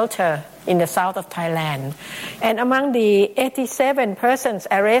the shelter in the south of Thailand. And among the 87 persons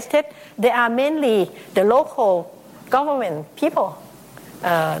arrested, they are mainly the local government people,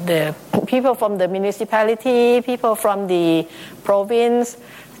 the people from the municipality, people from the province,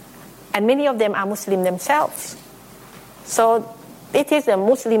 and many of them are Muslim themselves. So it is a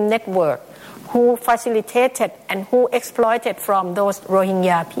Muslim network who facilitated and who exploited from those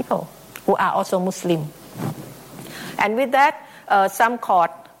Rohingya people who are also Muslim. And with that, some court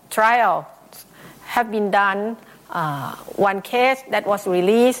trials have been done. One case that was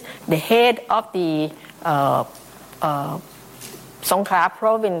released, the head of the Songkhla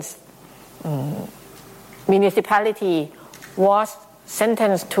province municipality was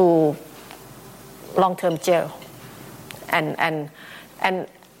sentenced to long-term jail. And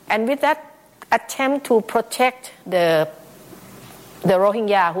with that attempt to protect the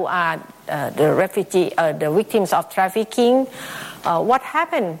Rohingya who are the refugee, the victims of trafficking, what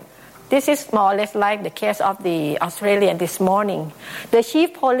happened? This is more or less like the case of the Australian this morning. The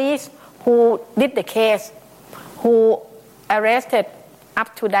chief police who did the case, who arrested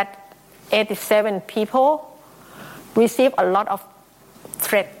up to that 87 people, received a lot of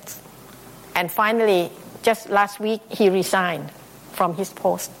threats. And finally, just last week, he resigned from his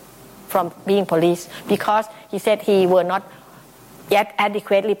post, from being police, because he said he were not yet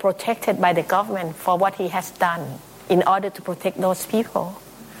adequately protected by the government for what he has done in order to protect those people.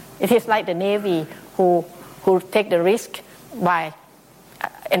 It is like the Navy who take the risk by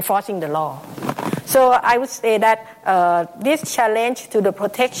enforcing the law. So I would say that this challenge to the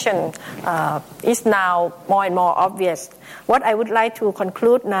protection is now more and more obvious. What I would like to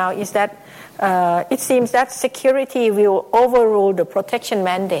conclude now is that it seems that security will overrule the protection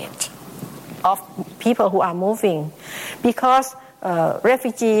mandate of people who are moving, because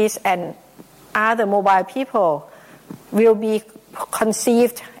refugees and other mobile people will be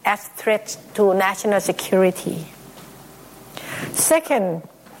conceived as threats to national security. Second,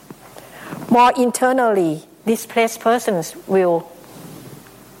 more internally displaced persons will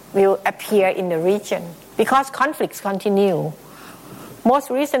appear in the region because conflicts continue. Most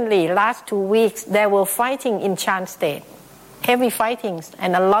recently, last 2 weeks, there were fighting in Chan State, heavy fightings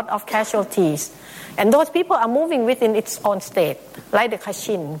and a lot of casualties. And those people are moving within its own state, like the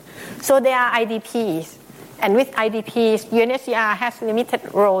Kachin. So they are IDPs. And with IDPs, UNHCR has limited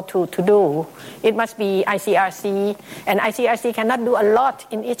role to do. It must be ICRC, and ICRC cannot do a lot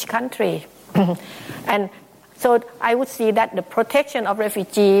in each country. And so I would see that the protection of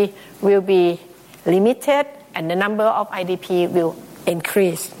refugees will be limited, and the number of IDP will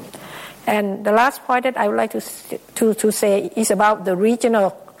increase. And the last point that I would like to say is about the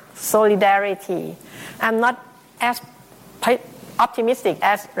regional solidarity. I'm not as optimistic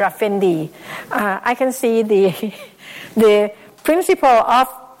as Rafendi. I can see the principle of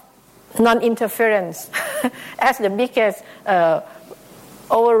non-interference as the biggest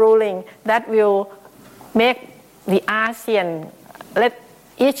overruling that will make the ASEAN, let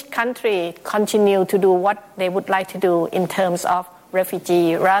each country continue to do what they would like to do in terms of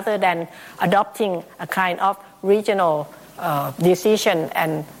refugee, rather than adopting a kind of regional decision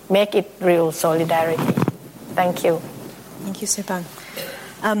and make it real solidarity. Thank you. Thank you, Supang.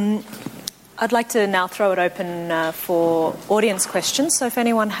 I'd like to now throw it open for audience questions. So if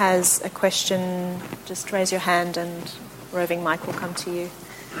anyone has a question, just raise your hand and roving mic will come to you.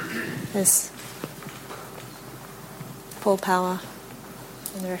 There's Paul Power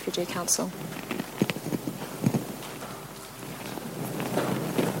in the Refugee Council.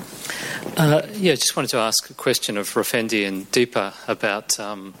 Just wanted to ask a question of Rafendi and Deepa about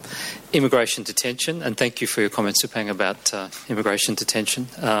immigration detention, and thank you for your comments, Supang, about immigration detention.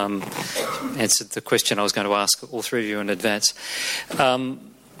 Answered the question I was going to ask all three of you in advance.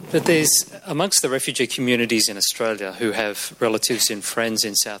 But there's, amongst the refugee communities in Australia who have relatives and friends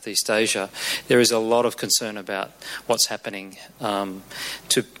in Southeast Asia, there is a lot of concern about what's happening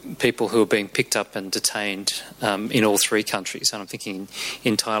to people who are being picked up and detained in all three countries. And I'm thinking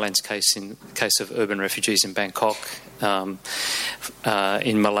in Thailand's case, in the case of urban refugees in Bangkok,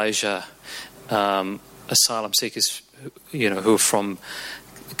 in Malaysia, asylum seekers, who are from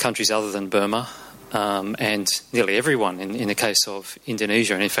countries other than Burma. And nearly everyone in the case of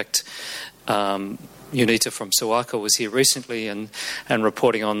Indonesia. And in fact, UNITA from Suaka was here recently and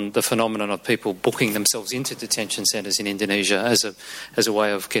reporting on the phenomenon of people booking themselves into detention centres in Indonesia as a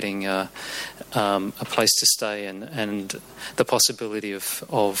way of getting a place to stay and the possibility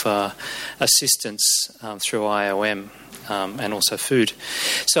of assistance through IOM. And also food.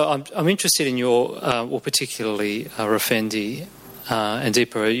 So I'm interested in your, or particularly Rafendi and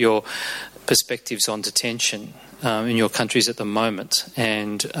Deepa, your perspectives on detention in your countries at the moment,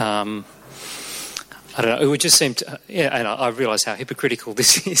 and I don't know, it would just seem to, and I realise how hypocritical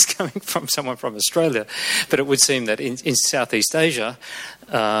this is coming from someone from Australia, but it would seem that in Southeast Asia,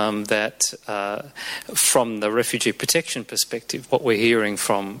 that from the refugee protection perspective, what we're hearing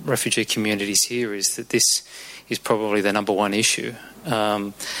from refugee communities here is that this is probably the number one issue,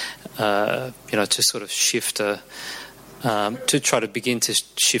 to sort of shift to try to begin to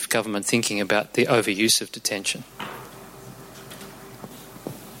shift government thinking about the overuse of detention.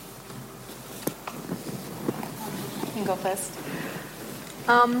 You can go first.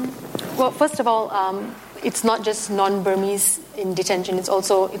 Well, first of all, it's not just non-Burmese in detention. It's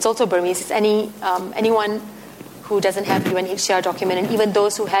also Burmese. It's anyone who doesn't have UNHCR document, and even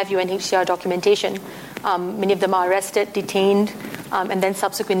those who have UNHCR documentation. Many of them are arrested, detained, and then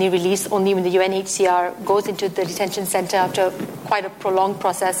subsequently released only when the UNHCR goes into the detention center after quite a prolonged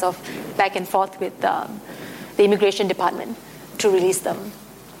process of back and forth with the immigration department to release them.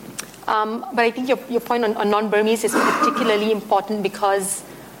 But I think your point on non-Burmese is particularly important because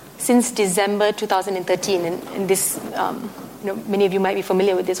since December 2013, and this, many of you might be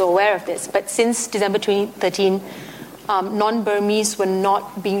familiar with this or aware of this, but since December 2013, non-Burmese were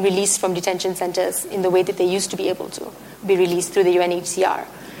not being released from detention centers in the way that they used to be able to be released through the UNHCR.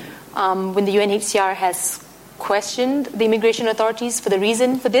 When the UNHCR has questioned the immigration authorities for the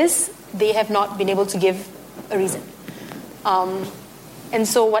reason for this, they have not been able to give a reason. And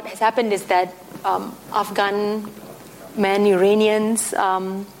so what has happened is that Afghan men, Iranians,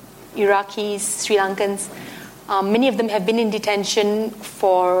 Iraqis, Sri Lankans, many of them have been in detention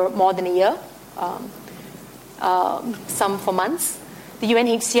for more than a year. Some for months. The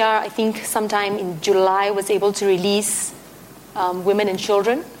UNHCR, I think sometime in July, was able to release women and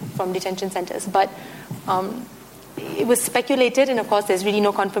children from detention centers. But it was speculated, and of course there's really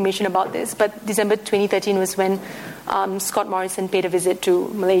no confirmation about this, but December 2013 was when Scott Morrison paid a visit to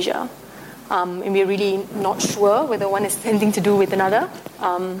Malaysia. And we're really not sure whether one has anything to do with another.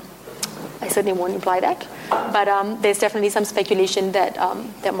 I certainly won't imply that. But there's definitely some speculation that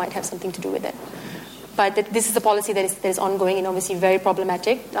that might have something to do with it. But this is a policy that is ongoing and obviously very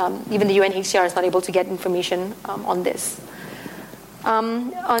problematic. Even the UNHCR is not able to get information on this.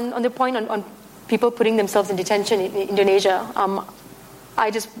 On the point on people putting themselves in detention in Indonesia, I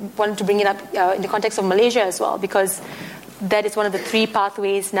just wanted to bring it up in the context of Malaysia as well, because that is one of the three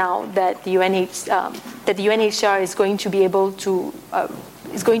pathways now that the UNHCR is going to be able to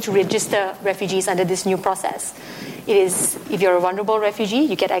is going to register refugees under this new process. It is, if you're a vulnerable refugee,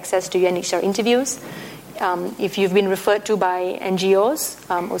 you get access to UNHCR interviews. If you've been referred to by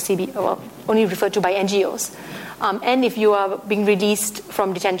NGOs or only referred to by NGOs, and if you are being released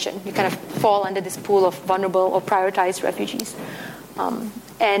from detention, you kind of fall under this pool of vulnerable or prioritized refugees.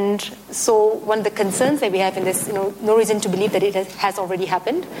 And so one of the concerns that we have in this, no reason to believe that it has already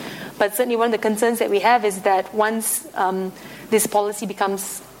happened, but certainly one of the concerns that we have is that once this policy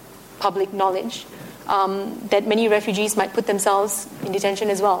becomes public knowledge, that many refugees might put themselves in detention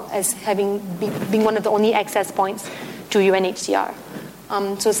as well as being one of the only access points to UNHCR.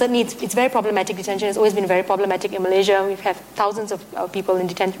 So certainly it's very problematic. Detention has always been very problematic in Malaysia. We have thousands of people in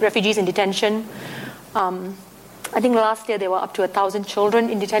refugees in detention. I think last year there were up to 1,000 children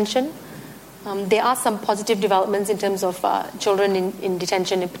in detention. There are some positive developments in terms of children in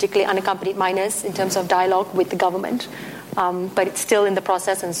detention, and particularly unaccompanied minors, in terms of dialogue with the government. But it's still in the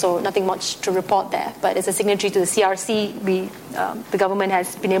process, and so nothing much to report there. But as a signatory to the CRC, the government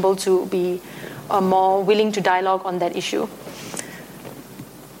has been able to be more willing to dialogue on that issue.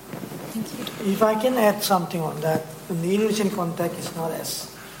 If I can add something on that, in the Indonesian context, it's not as,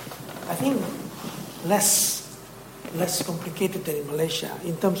 I think, less complicated than in Malaysia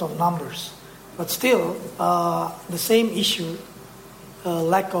in terms of numbers. But still, the same issue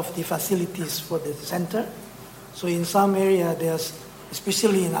lack of the facilities for the center. So in some area, there's,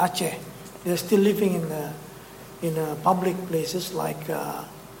 especially in Aceh, they're still living in public places like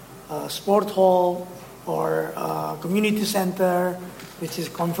sport hall or community center, which is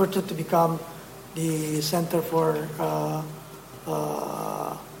converted to become the center for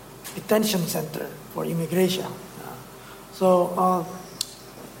detention center for immigration. So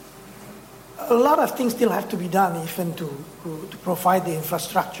a lot of things still have to be done, even to provide the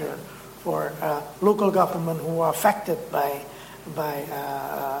infrastructure for local government who are affected by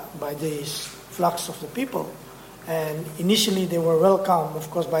this flux of the people. And initially they were welcomed, of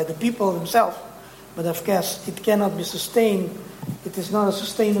course, by the people themselves. But of course, it cannot be sustained. It is not a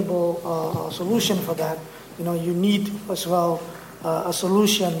sustainable solution for that. You need as well a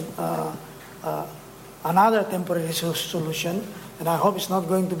solution, another temporary solution. And I hope it's not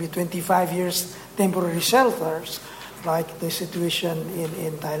going to be 25 years temporary shelters like the situation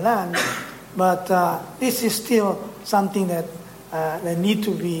in Thailand. But this is still something that need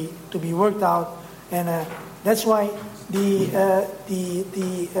to be worked out, and that's why the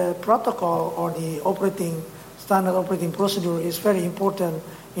protocol or the standard operating procedure is very important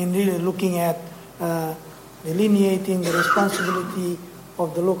in really looking at delineating the responsibility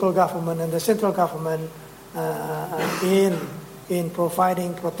of the local government and the central government in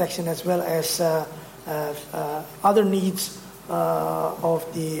providing protection as well as other needs of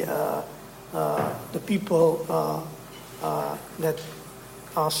the people that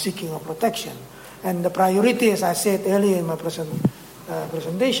are seeking a protection. And the priority, as I said earlier in my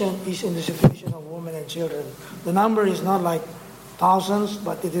presentation, is in the situation of women and children. The number is not like thousands,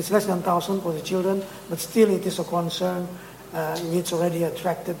 but it is less than 1,000 for the children, but still it is a concern which already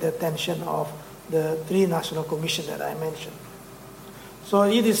attracted the attention of the 3 national commissions that I mentioned. So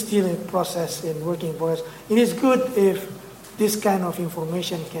it is still a process in working progress. It is good if this kind of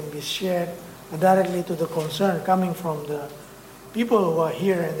information can be shared directly to the concern coming from the people who are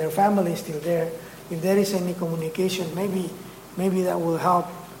here and their families still there. If there is any communication, maybe that will help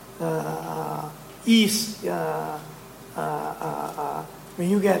ease when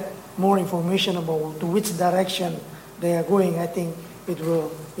you get more information about to which direction they are going. I think it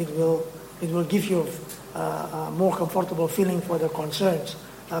will give you a more comfortable feeling for the concerns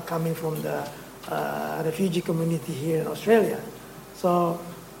coming from the refugee community here in Australia. So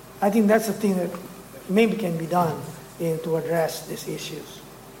I think that's the thing that maybe can be done to address these issues.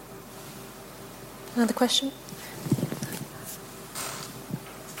 Another question?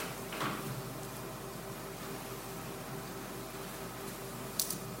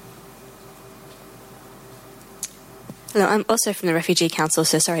 Hello, I'm also from the Refugee Council,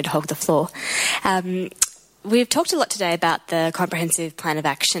 so sorry to hog the floor. We've talked a lot today about the comprehensive plan of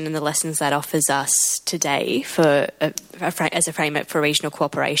action and the lessons that offers us today as a framework for regional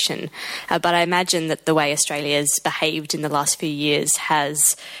cooperation. But I imagine that the way Australia's behaved in the last few years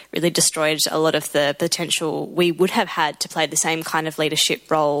has really destroyed a lot of the potential we would have had to play the same kind of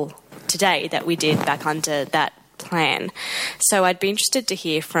leadership role today that we did back under that plan. So I'd be interested to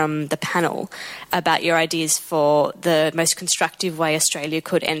hear from the panel about your ideas for the most constructive way Australia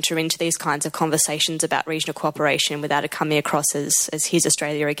could enter into these kinds of conversations about regional cooperation without it coming across as here's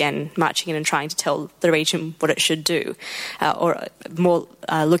Australia again marching in and trying to tell the region what it should do, or more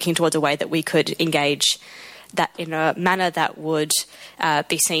looking towards a way that we could engage that in a manner that would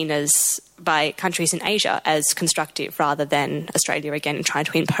be seen as by countries in Asia as constructive rather than Australia again trying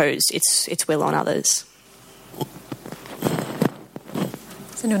to impose its will on others.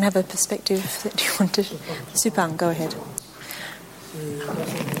 Does anyone have a perspective that you want to... Supang, go ahead.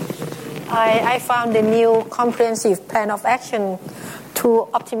 I found the new comprehensive plan of action too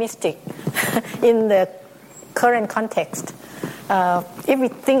optimistic in the current context. If we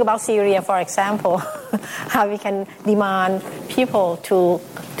think about Syria, for example, how we can demand people to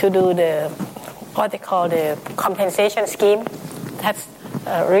do what they call the compensation scheme, that's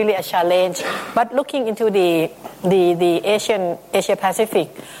really a challenge. But looking into the Asia Pacific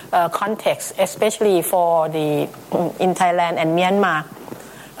context, especially in Thailand and Myanmar,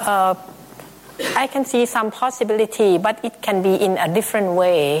 I can see some possibility, but it can be in a different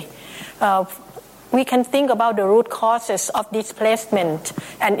way. We can think about the root causes of displacement,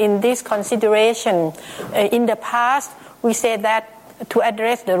 and in this consideration, in the past, we said that to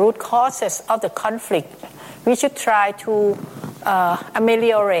address the root causes of the conflict, we should try to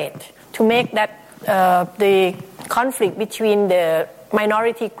ameliorate, to make that the conflict between the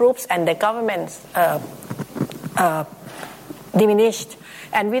minority groups and the governments diminished.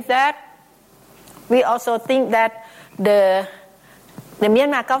 And with that, we also think that the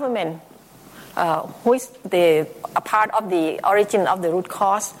Myanmar government who is a part of the origin of the root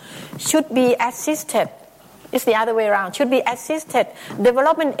cause, should be assisted. It's the other way around. Should be assisted.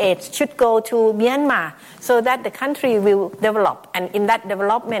 Development aid should go to Myanmar so that the country will develop. And in that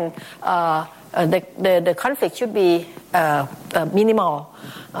development, the conflict should be minimal.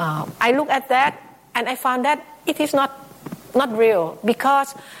 I look at that and I found that it is not real,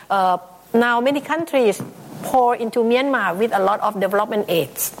 because now many countries pour into Myanmar with a lot of development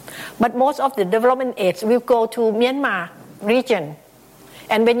aids. But most of the development aids will go to Myanmar region.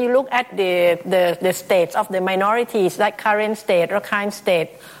 And when you look at the states of the minorities, like Karen State, Rakhine State,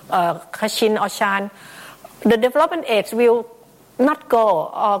 Kachin or Shan, the development aids will not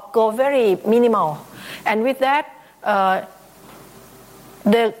go or go very minimal. And with that,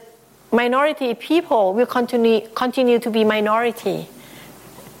 the minority people will continue to be minority.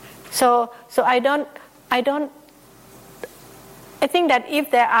 So I think that if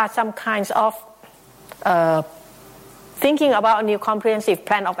there are some kinds of thinking about a new comprehensive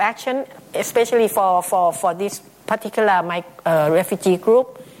plan of action, especially for this particular refugee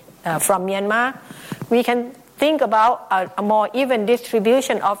group from Myanmar, we can think about a more even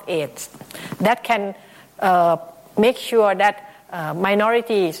distribution of aid that can make sure that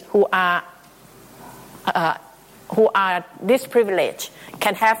minorities who are disprivileged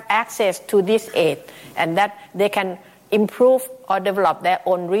can have access to this aid, and that they can improve or develop their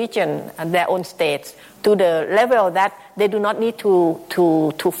own region and their own states to the level that they do not need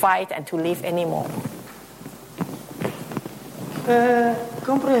to fight and to live anymore.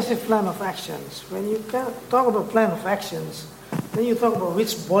 Comprehensive plan of actions. When you talk about plan of actions, then you talk about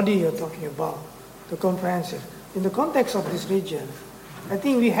which body you're talking about, the comprehensive. In the context of this region, I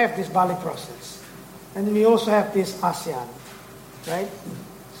think we have this Bali process, and we also have this ASEAN, right?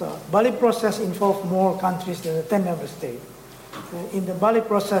 So Bali process involves more countries than the 10 member states. In the Bali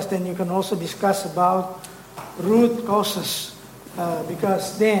process, then you can also discuss about root causes,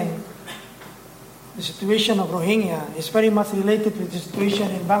 because then the situation of Rohingya is very much related with the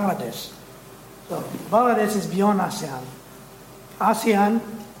situation in Bangladesh. So Bangladesh is beyond ASEAN. ASEAN,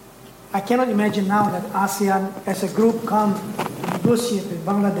 I cannot imagine now that ASEAN as a group come to negotiate with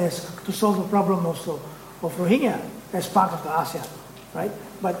Bangladesh to solve the problem also of Rohingya as part of the ASEAN, right?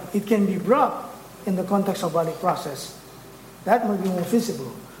 But it can be brought in the context of Bali process. That might be more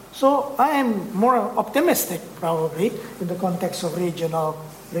feasible. So I am more optimistic probably in the context of regional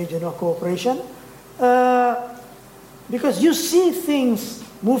cooperation, because you see things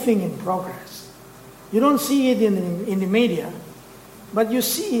moving in progress. You don't see it in the media, but you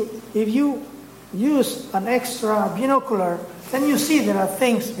see, if you use an extra binocular, then you see there are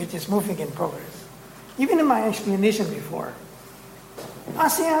things which is moving in progress. Even in my explanation before,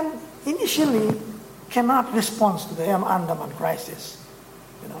 ASEAN initially cannot respond to the Andaman crisis,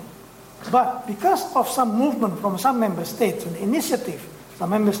 But because of some movement from some member states, an initiative from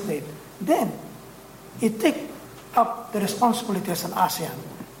member state, then it takes up the responsibility as an ASEAN.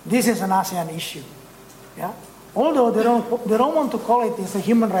 This is an ASEAN issue. Yeah? Although they don't want to call it as a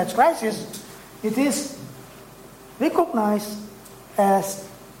human rights crisis, it is recognized as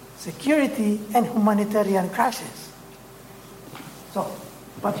security and humanitarian crisis. So,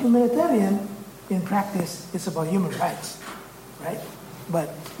 but humanitarian in practice is about human rights, right? But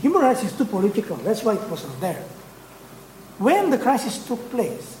human rights is too political. That's why it wasn't there. When the crisis took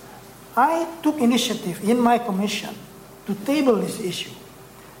place, I took initiative in my commission to table this issue,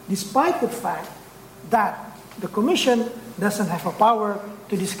 despite the fact that the commission doesn't have a power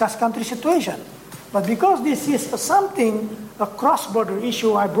to discuss country situation. But because this is a cross-border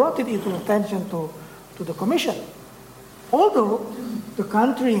issue, I brought it into attention to the commission. Although the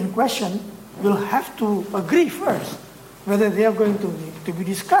country in question will have to agree first whether they are going to be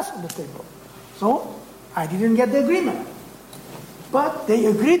discussed on the table. So I didn't get the agreement. But they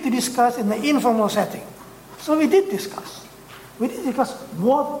agreed to discuss in the informal setting. So we did discuss. We did discuss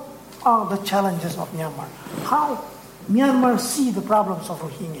what are the challenges of Myanmar, how Myanmar see the problems of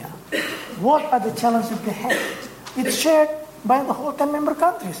Rohingya, what are the challenges they have. It's shared by the whole 10 member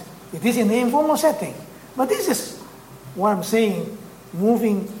countries. It is in the informal setting. But this is what I'm saying,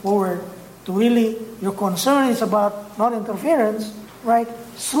 moving forward to really, your concern is about non-interference, right?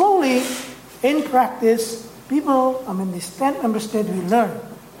 Slowly, in practice, these 10 member states will learn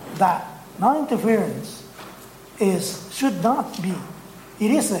that non-interference should not be. It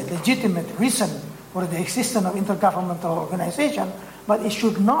is a legitimate reason for the existence of intergovernmental organization, but it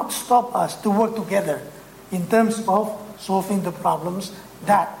should not stop us to work together in terms of solving the problems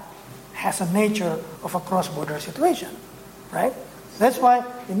that has a nature of a cross-border situation, right? That's why,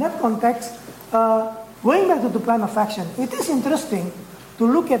 in that context, going back to the plan of action, it is interesting to to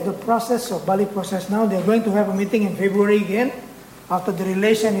look at the process of Bali process now. They're going to have a meeting in February again, after the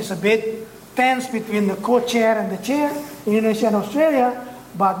relation is a bit tense between the co-chair and the chair, Indonesia and Australia.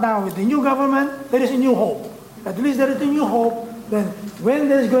 But now with the new government, there is a new hope. At least there is a new hope. Then when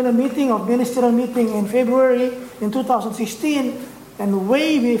there is going to ministerial meeting in February in 2016, and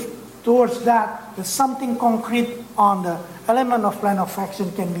way towards that, there's something concrete on the element of plan of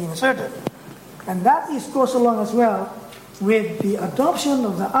action can be inserted. And that goes along as well with the adoption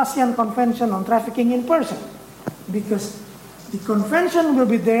of the ASEAN Convention on Trafficking in Persons. Because the convention will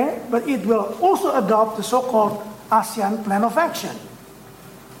be there, but it will also adopt the so-called ASEAN Plan of Action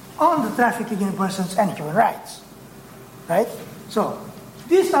on the trafficking in persons and human rights. Right? So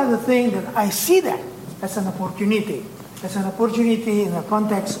these are the things that I see that as an opportunity. As an opportunity in the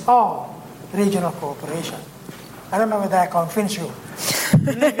context of regional cooperation. I don't know whether I convince you.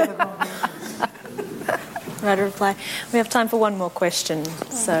 Rather reply. We have time for one more question.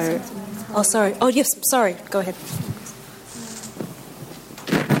 So, sorry. Oh, yes. Sorry. Go ahead.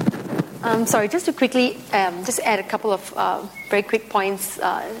 Sorry, just to quickly just add a couple of very quick points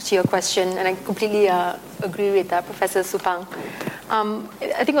to your question, and I completely agree with Professor Supang.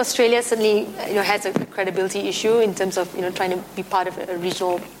 I think Australia certainly has a credibility issue in terms of trying to be part of a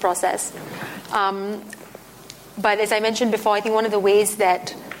regional process. But as I mentioned before, I think one of the ways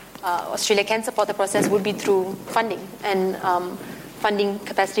that Australia can support the process would be through funding and funding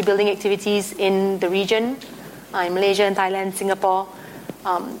capacity building activities in the region, in Malaysia and Thailand, Singapore.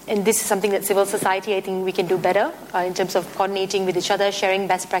 And this is something that civil society, I think we can do better in terms of coordinating with each other, sharing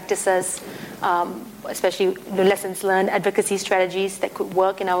best practices, especially the lessons learned, advocacy strategies that could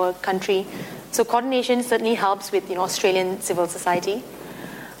work in our country. So coordination certainly helps with Australian civil society.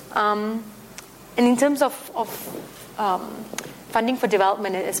 And in terms of funding for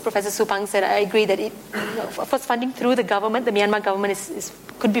development, as Professor Supang said, I agree that of course, funding through the government, the Myanmar government,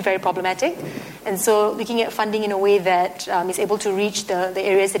 could be very problematic. And so looking at funding in a way that is able to reach the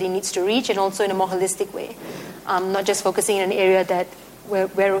areas that it needs to reach, and also in a more holistic way. Not just focusing in an area where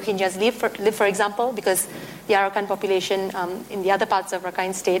Rohingyas live, for example, because the Arakan population in the other parts of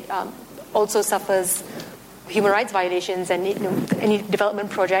Rakhine State also suffers human rights violations, and any development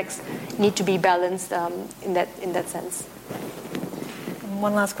projects need to be balanced in that sense.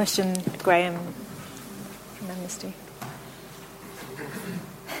 One last question, Graham from Amnesty.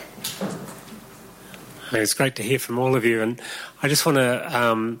 It's great to hear from all of you, and I just want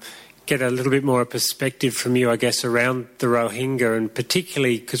to get a little bit more perspective from you, I guess, around the Rohingya, and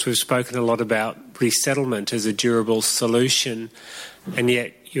particularly because we've spoken a lot about resettlement as a durable solution, and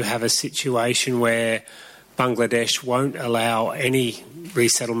yet you have a situation where Bangladesh won't allow any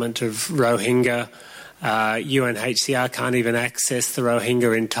resettlement of Rohingya. UNHCR can't even access the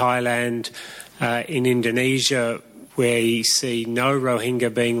Rohingya in Thailand. In Indonesia, where you see no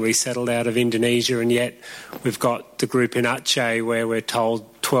Rohingya being resettled out of Indonesia, and yet we've got the group in Aceh where we're told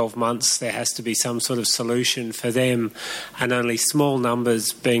 12 months there has to be some sort of solution for them, and only small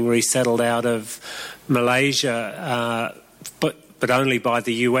numbers being resettled out of Malaysia, but only by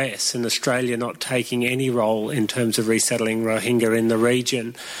the US, and Australia not taking any role in terms of resettling Rohingya in the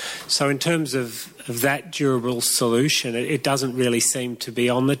region. So in terms of that durable solution, it doesn't really seem to be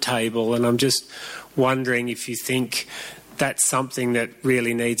on the table, and I'm just wondering if you think that's something that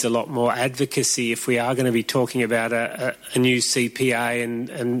really needs a lot more advocacy if we are going to be talking about a new CPA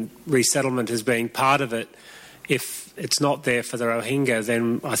and resettlement as being part of it. If it's not there for the Rohingya,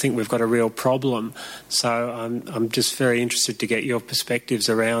 then I think we've got a real problem. So I'm just very interested to get your perspectives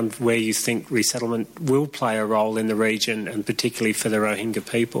around where you think resettlement will play a role in the region, and particularly for the Rohingya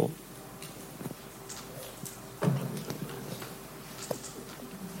people.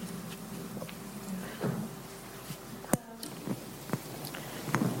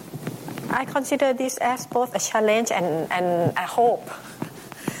 I consider this as both a challenge and a hope.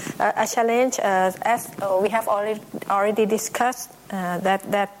 A challenge, as we have already discussed,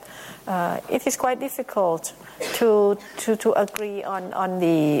 that it is quite difficult to agree on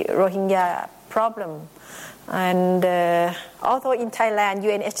the Rohingya problem. And although in Thailand,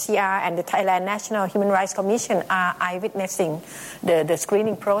 UNHCR and the Thailand National Human Rights Commission are eyewitnessing the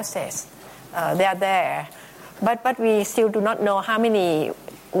screening process, they are there. But we still do not know how many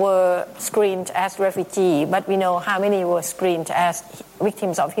were screened as refugees, but we know how many were screened as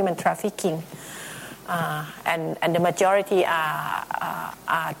victims of human trafficking, and the majority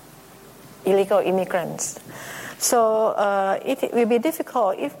are illegal immigrants. So it will be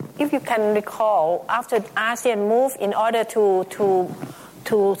difficult if you can recall, after ASEAN moved in order to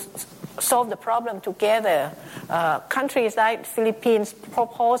solve the problem together. Countries like Philippines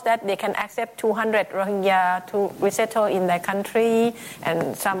propose that they can accept 200 Rohingya to resettle in their country,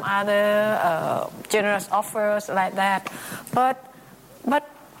 and some other generous offers like that. But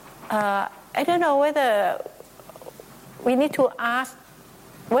I don't know whether we need to ask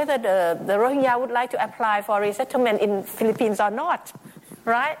whether the Rohingya would like to apply for resettlement in Philippines or not,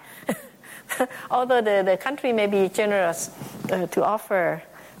 right? Although the country may be generous to offer.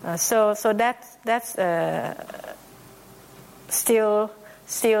 So that's still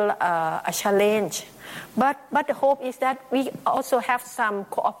a challenge. But the hope is that we also have some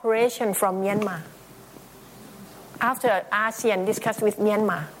cooperation from Myanmar. After ASEAN discussed with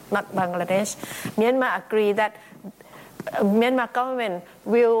Myanmar, not Bangladesh, Myanmar agreed that Myanmar government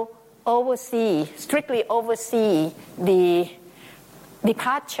will strictly oversee the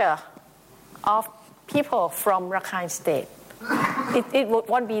departure of people from Rakhine State. It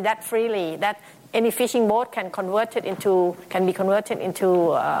won't be that freely that any fishing boat can be converted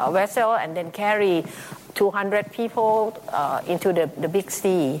into a vessel and then carry 200 people into the big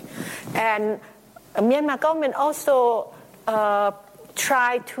sea. And Myanmar government also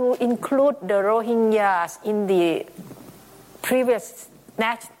try to include the Rohingyas in the previous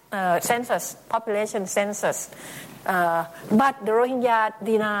census, population census. But the Rohingya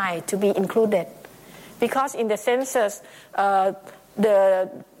deny to be included. Because in the census,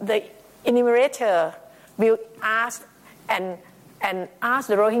 the enumerator will ask and ask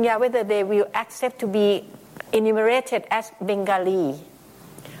the Rohingya whether they will accept to be enumerated as Bengali.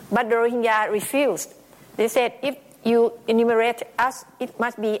 But the Rohingya refused. They said, if you enumerate us, it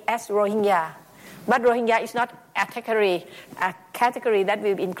must be as Rohingya. But Rohingya is not a category that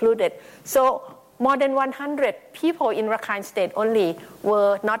will be included. So more than 100 people in Rakhine State only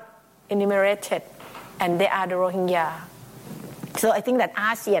were not enumerated, and they are the Rohingya. So I think that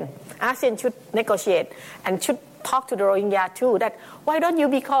ASEAN should negotiate and should talk to the Rohingya too, that why don't you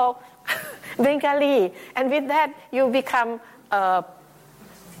be called Bengali, and with that you become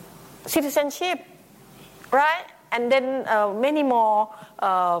citizenship, right? And then many more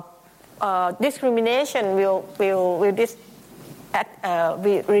discrimination will be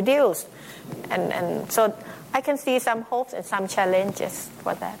reduced, and so I can see some hopes and some challenges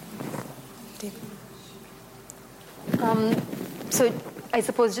for that. So I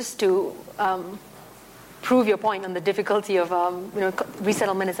suppose just to prove your point on the difficulty of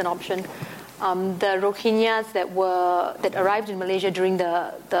resettlement as an option, the Rohingyas that arrived in Malaysia during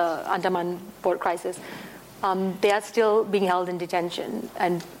the Andaman port crisis, they are still being held in detention,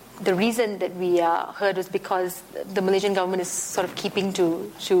 and the reason that we heard was because the Malaysian government is sort of keeping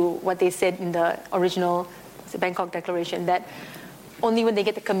to what they said in the original Bangkok Declaration, that only when they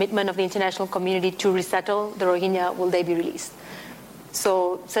get the commitment of the international community to resettle the Rohingya will they be released.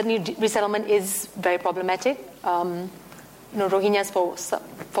 So certainly resettlement is very problematic. Rohingyas for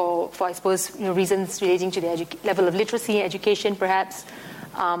I suppose reasons relating to their level of literacy, education perhaps,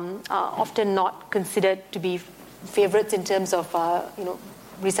 are often not considered to be favorites in terms of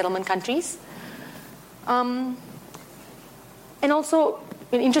resettlement countries. And also,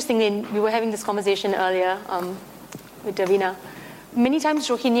 interestingly, we were having this conversation earlier with Davina. Many times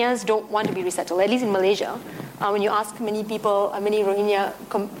Rohingyas don't want to be resettled, at least in Malaysia. When you ask many people, many Rohingya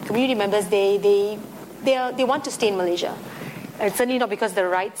community members, they want to stay in Malaysia. It's certainly not because the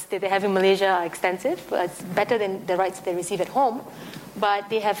rights that they have in Malaysia are extensive. It's better than the rights they receive at home. But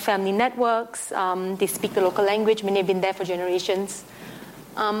they have family networks. They speak the local language. Many have been there for generations.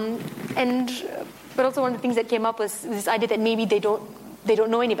 But also one of the things that came up was this idea that maybe they don't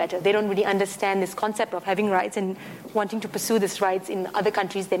know any better. They don't really understand this concept of having rights and wanting to pursue these rights in other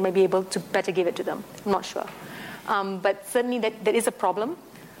countries that might be able to better give it to them. I'm not sure. But certainly that is a problem.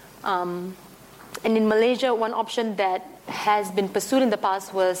 And in Malaysia, one option that has been pursued in the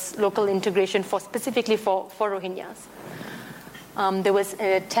past was local integration specifically for Rohingyas. There was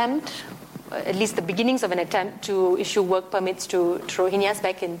an attempt, at least the beginnings of an attempt, to issue work permits to Rohingyas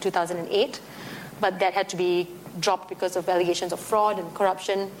back in 2008, but that had to be dropped because of allegations of fraud and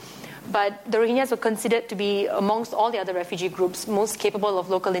corruption. But the Rohingyas were considered to be, amongst all the other refugee groups, most capable of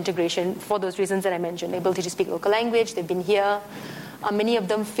local integration for those reasons that I mentioned. Ability to speak local language, they've been here. Many of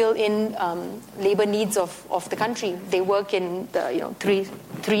them fill in labor needs of the country. They work in the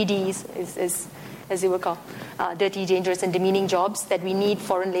 3Ds, as they were called, dirty, dangerous, and demeaning jobs that we need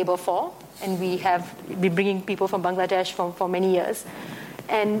foreign labor for. And we have been bringing people from Bangladesh for many years.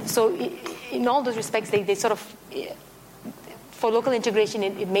 And so in all those respects, they sort of, for local integration,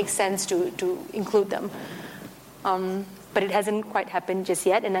 it makes sense to include them. But it hasn't quite happened just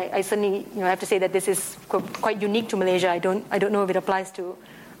yet. And I certainly have to say that this is quite unique to Malaysia. I don't know if it applies to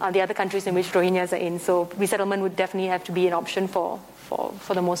the other countries in which Rohingyas are in. So resettlement would definitely have to be an option for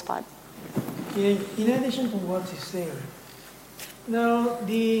the most part. In addition to what he's saying, now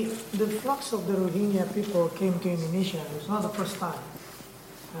the flux of the Rohingya people came to Indonesia. It's not the first time.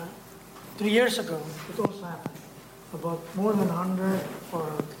 3 years ago, it also happened. About more than 100 or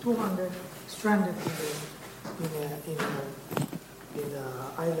 200 stranded in the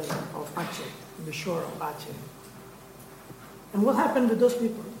island of Aceh, in the shore of Aceh. And what happened with those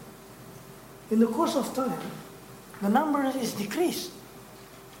people? In the course of time, the number is decreased.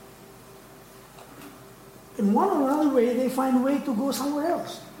 In one or another way, they find a way to go somewhere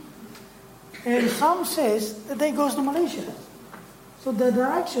else. And some says that they go to Malaysia. So the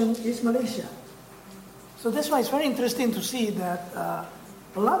direction is Malaysia. So that's why it's very interesting to see that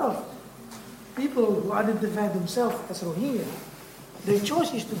a lot of people who identify themselves as Rohingya, their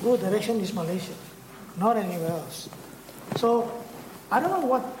choice is to go direction is Malaysia, not anywhere else. So I don't know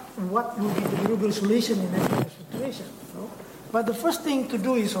what will be the durable solution in that kind of situation. You know? But the first thing to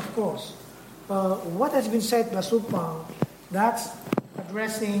do is, of course, what has been said by Supang, that's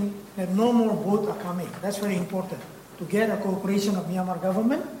addressing that no more boats are coming. That's very important. To get a cooperation of Myanmar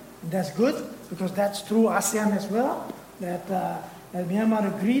government, that's good, because that's through ASEAN as well, that Myanmar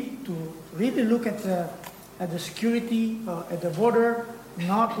agreed to really look at the security at the border,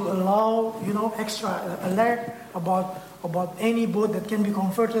 not to allow, extra alert about any boat that can be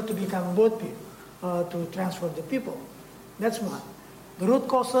converted to become a boat to transfer the people. That's one. The root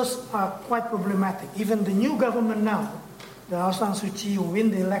causes are quite problematic. Even the new government now, the Aung San Suu Kyi who win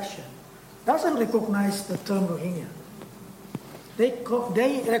the election, doesn't recognize the term Rohingya.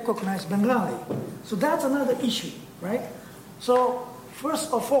 They recognize Bengali. So that's another issue, right? So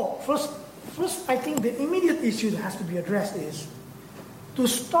first of all, first I think the immediate issue that has to be addressed is to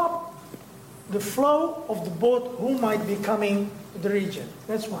stop the flow of the boat who might be coming to the region.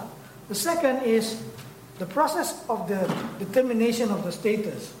 That's one. The second is the process of the determination of the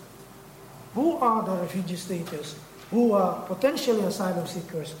status. Who are the refugee status? Who are potentially asylum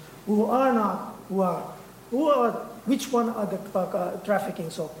seekers? Who are not? Which one are the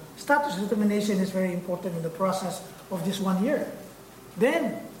trafficking? So status determination is very important in the process of this 1 year.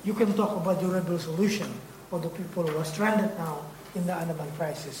 Then you can talk about durable solution for the people who are stranded now in the Andaman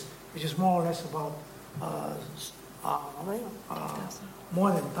crisis, which is more or less about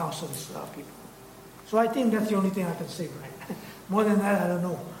more than thousands of people. So I think that's the only thing I can say, right? More than that, I don't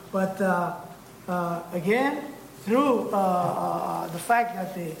know. But again, through the fact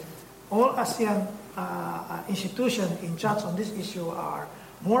that all ASEAN institutions in charge on this issue are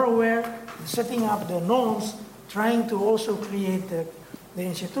more aware, setting up the norms, trying to also create the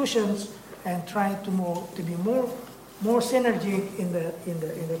institutions, and trying to be more synergic in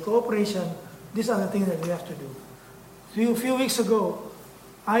the cooperation. These are the things that we have to do. A few weeks ago,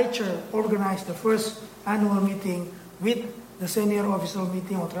 ICHR organized the first annual meeting with the senior official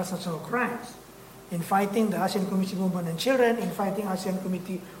meeting on transnational crimes, in fighting the ASEAN Committee on Women and Children, in fighting ASEAN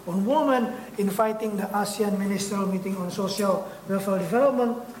Committee on Women, in fighting the ASEAN Ministerial Meeting on Social Welfare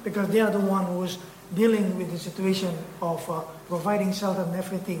Development, because they are the one who's dealing with the situation of providing shelter and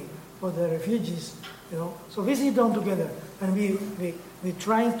everything for the refugees. So we sit down together, and we're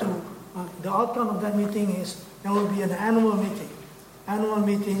trying to. The outcome of that meeting is there will be an annual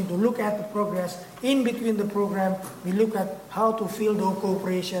meeting to look at the progress. In between the program, we look at how to fill those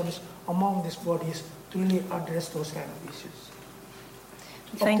cooperations among these bodies to really address those kind of issues.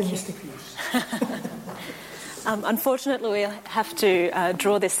 Optimistic views. Unfortunately, we'll have to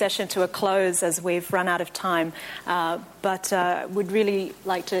draw this session to a close as we've run out of time. But would really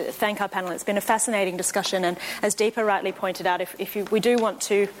like to thank our panel. It's been a fascinating discussion, and as Deepa rightly pointed out, we do want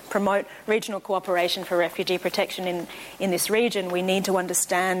to promote regional cooperation for refugee protection in this region, we need to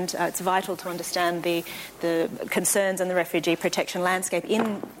understand, it's vital to understand the concerns and the refugee protection landscape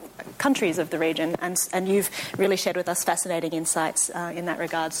in countries of the region, and you've really shared with us fascinating insights in that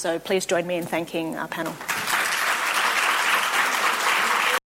regard. So please join me in thanking our panel.